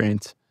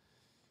constraints?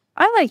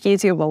 I like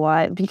YouTube a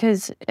lot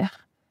because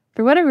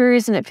for whatever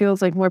reason, it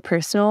feels like more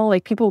personal.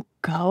 Like people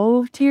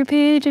go to your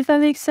page, if that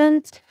makes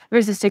sense.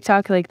 Versus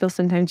TikTok, like they'll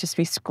sometimes just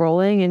be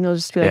scrolling and they'll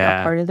just be like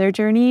a part of their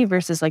journey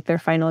versus like their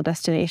final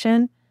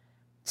destination.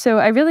 So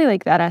I really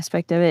like that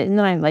aspect of it. And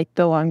then I like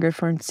the longer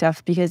form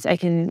stuff because I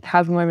can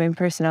have more of my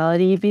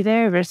personality be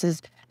there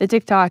versus the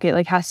TikTok, it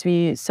like has to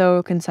be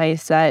so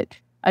concise that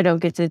I don't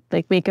get to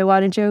like make a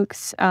lot of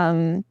jokes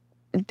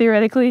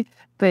theoretically.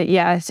 But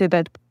yeah, so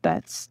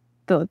that's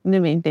the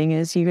main thing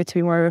is you get to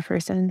be more of a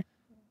person.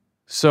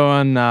 So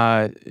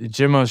on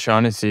Jim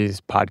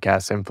O'Shaughnessy's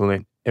podcast,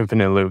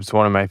 Infinite Loops,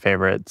 one of my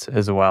favorites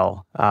as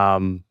well,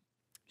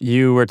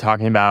 you were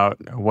talking about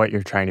what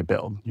you're trying to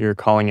build. You're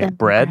calling it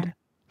Bread.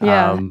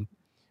 Yeah.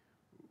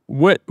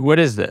 What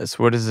is this?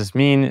 What does this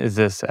mean? Is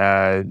this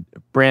a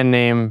brand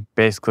name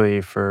basically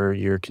for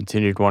your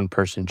continued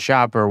one-person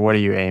shop, or what are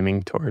you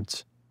aiming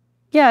towards?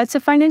 Yeah, it's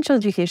a financial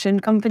education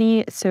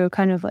company, so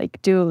kind of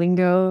like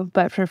Duolingo,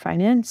 but for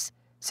finance.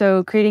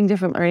 So creating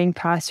different learning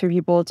paths for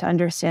people to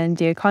understand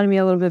the economy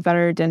a little bit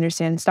better, to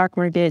understand the stock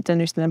market, to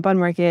understand the bond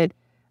market,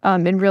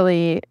 and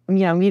really,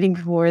 meeting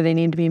people where they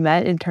need to be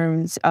met in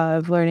terms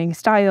of learning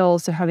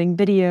styles, so having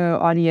video,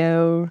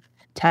 audio,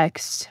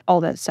 text, all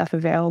that stuff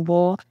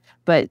available,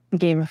 but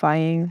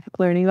gamifying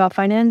learning about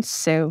finance.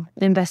 So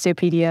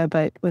Investopedia,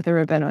 but with a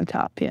ribbon on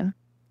top, yeah.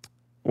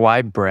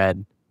 Why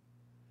bread?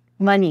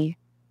 Money.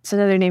 It's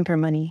another name for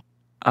money.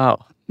 Oh,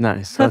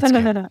 nice. That's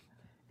no.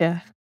 Yeah.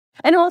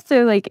 And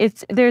also, like,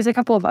 there's a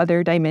couple of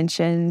other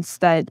dimensions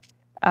that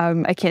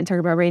I can't talk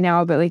about right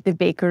now, but like the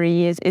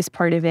bakery is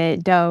part of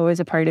it. Dough is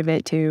a part of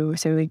it too.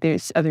 So like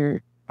there's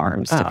other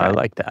arms to I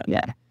like that.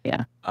 Yeah.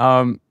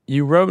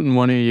 You wrote in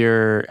one of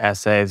your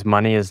essays,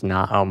 money is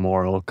not a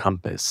moral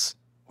compass.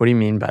 What do you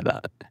mean by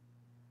that?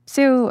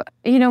 So,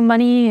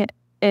 money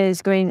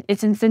it's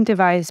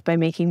incentivized by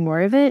making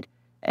more of it.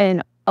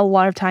 And a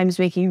lot of times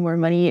making more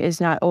money is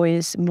not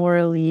always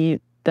morally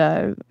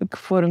the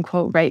quote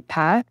unquote right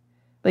path.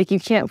 Like you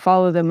can't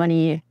follow the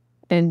money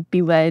and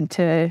be led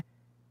to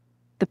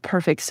the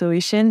perfect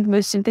solution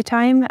most of the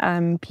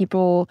time.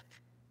 People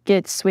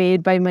get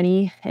swayed by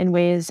money in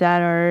ways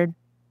that are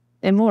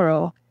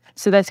immoral.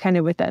 So that's kind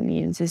of what that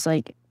means, is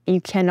like you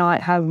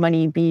cannot have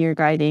money be your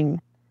guiding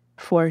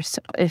force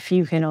if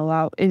you can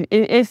allow,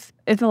 if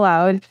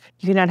allowed,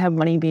 you cannot have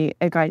money be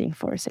a guiding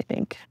force, I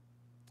think.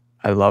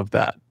 I love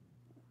that.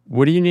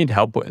 What do you need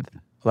help with?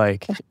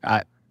 Like,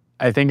 I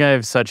think I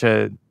have such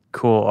a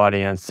cool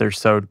audience. They're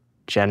so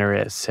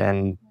generous.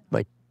 And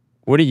like,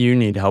 what do you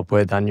need help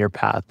with on your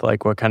path?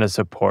 Like, what kind of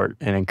support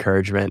and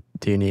encouragement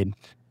do you need?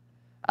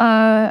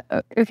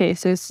 Okay,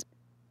 so it's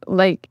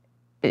like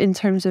in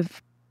terms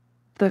of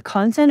the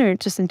content or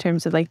just in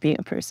terms of like being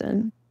a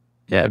person?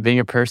 Yeah, being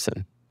a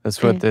person.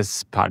 That's what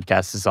this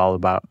podcast is all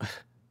about.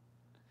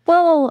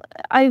 Well,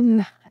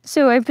 I've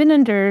been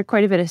under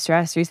quite a bit of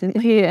stress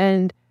recently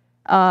and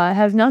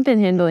have not been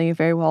handling it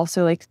very well.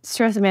 So like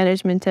stress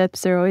management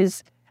tips are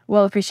always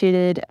well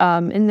appreciated.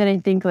 And then I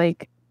think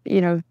like,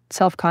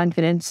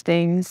 self-confidence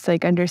things,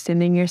 like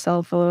understanding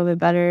yourself a little bit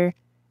better.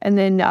 And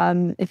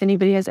then if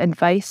anybody has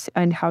advice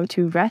on how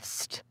to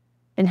rest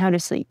and how to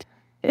sleep,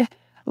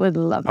 would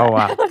love that. Oh,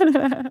 wow.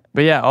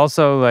 But yeah,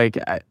 also like,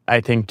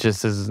 I think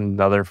just as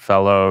another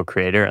fellow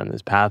creator on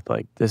this path,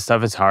 like this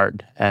stuff is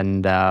hard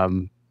and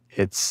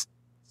it's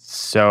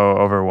so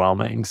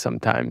overwhelming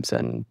sometimes.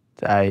 And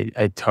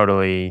I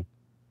totally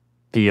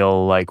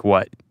feel like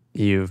what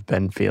you've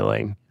been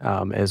feeling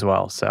as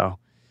well. So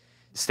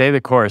stay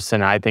the course.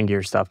 And I think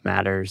your stuff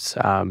matters.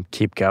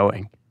 Keep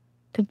going.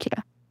 Thank you.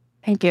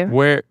 Thank you.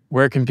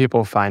 Where can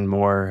people find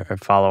more or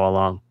follow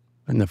along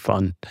in the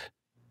fun?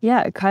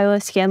 Yeah,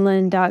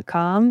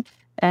 KylaScanlon.com.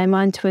 I'm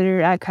on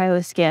Twitter at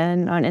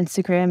KylaScan, on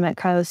Instagram at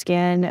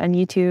KylaScan, on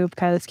YouTube,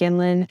 Kyla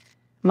Scanlon.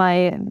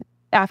 My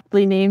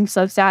aptly named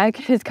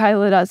Substack is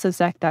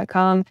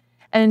Kyla.substack.com.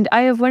 And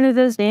I have one of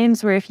those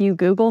names where if you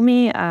Google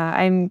me,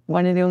 I'm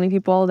one of the only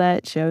people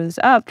that shows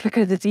up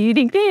because it's a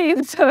unique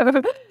name.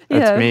 So,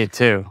 That's me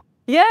too.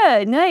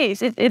 Yeah,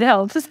 nice. It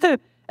helps.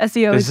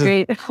 SEO is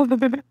great.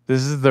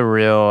 This is the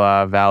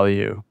real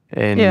value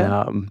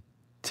in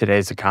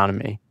today's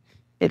economy.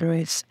 It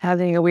was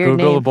having a weird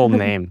Googleable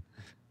name.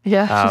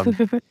 Yeah.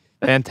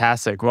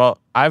 Fantastic. Well,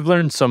 I've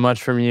learned so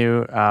much from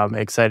you.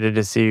 Excited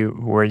to see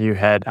where you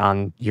head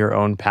on your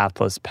own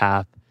pathless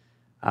path.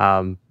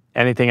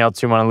 Anything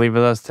else you want to leave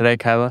with us today,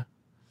 Kyla?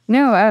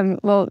 No.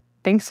 Well,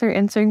 thanks for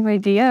answering my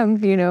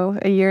DM,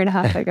 a year and a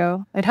half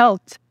ago. It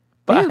helped.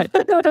 But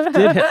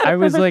I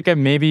was like,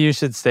 maybe you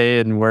should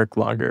stay and work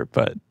longer,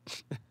 but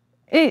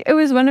it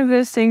was one of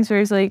those things where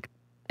it's like,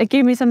 it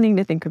gave me something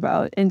to think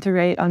about and to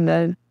write on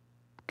the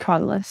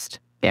con list.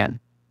 Yeah.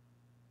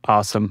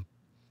 Awesome.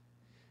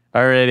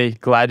 Alrighty.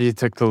 Glad you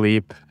took the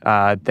leap.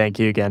 Thank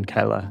you again,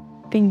 Kyla.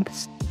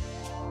 Thanks.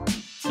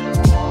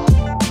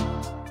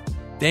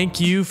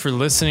 Thank you for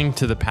listening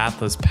to The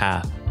Pathless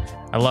Path.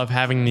 I love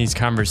having these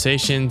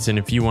conversations, and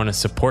if you want to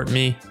support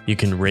me, you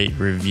can rate,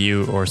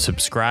 review, or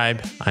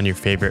subscribe on your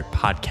favorite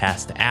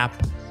podcast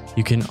app.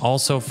 You can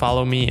also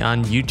follow me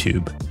on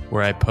YouTube,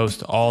 where I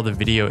post all the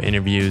video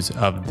interviews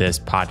of this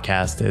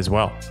podcast as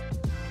well.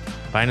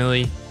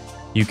 Finally,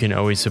 you can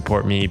always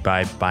support me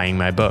by buying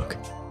my book,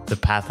 The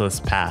Pathless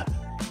Path.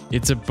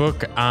 It's a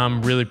book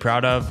I'm really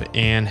proud of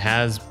and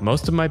has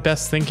most of my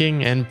best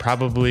thinking and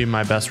probably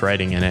my best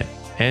writing in it.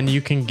 And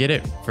you can get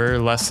it for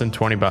less than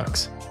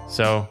 $20.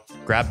 So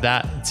grab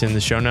that. It's in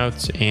the show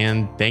notes.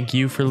 And thank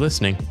you for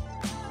listening.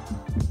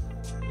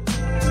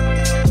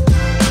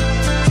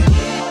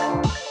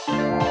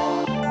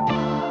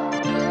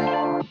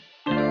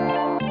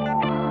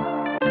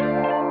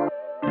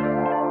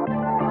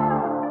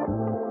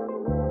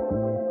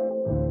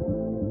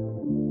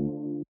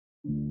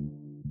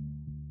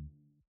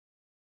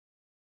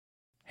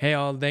 Hey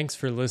all, thanks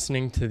for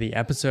listening to the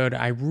episode.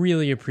 I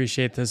really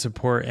appreciate the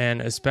support and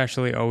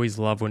especially always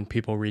love when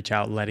people reach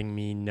out letting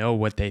me know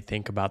what they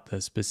think about the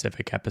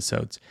specific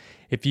episodes.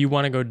 If you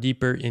want to go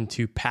deeper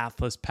into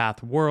Pathless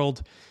Path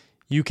world,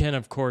 you can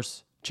of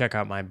course check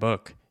out my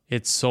book.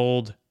 It's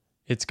sold.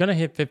 It's going to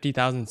hit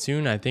 50,000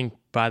 soon. I think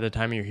by the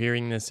time you're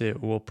hearing this, it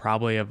will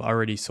probably have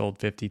already sold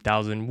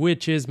 50,000,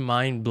 which is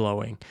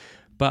mind-blowing.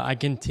 But I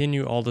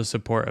continue all the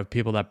support of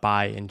people that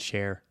buy and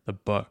share the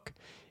book.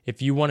 If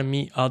you want to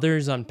meet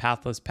others on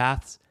Pathless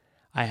Paths,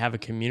 I have a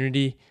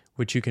community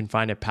which you can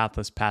find at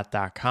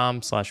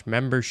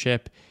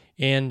pathlesspath.com/membership,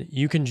 and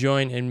you can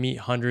join and meet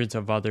hundreds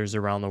of others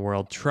around the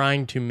world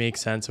trying to make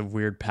sense of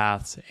weird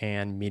paths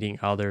and meeting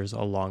others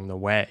along the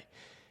way.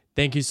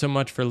 Thank you so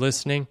much for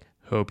listening.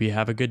 Hope you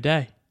have a good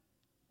day.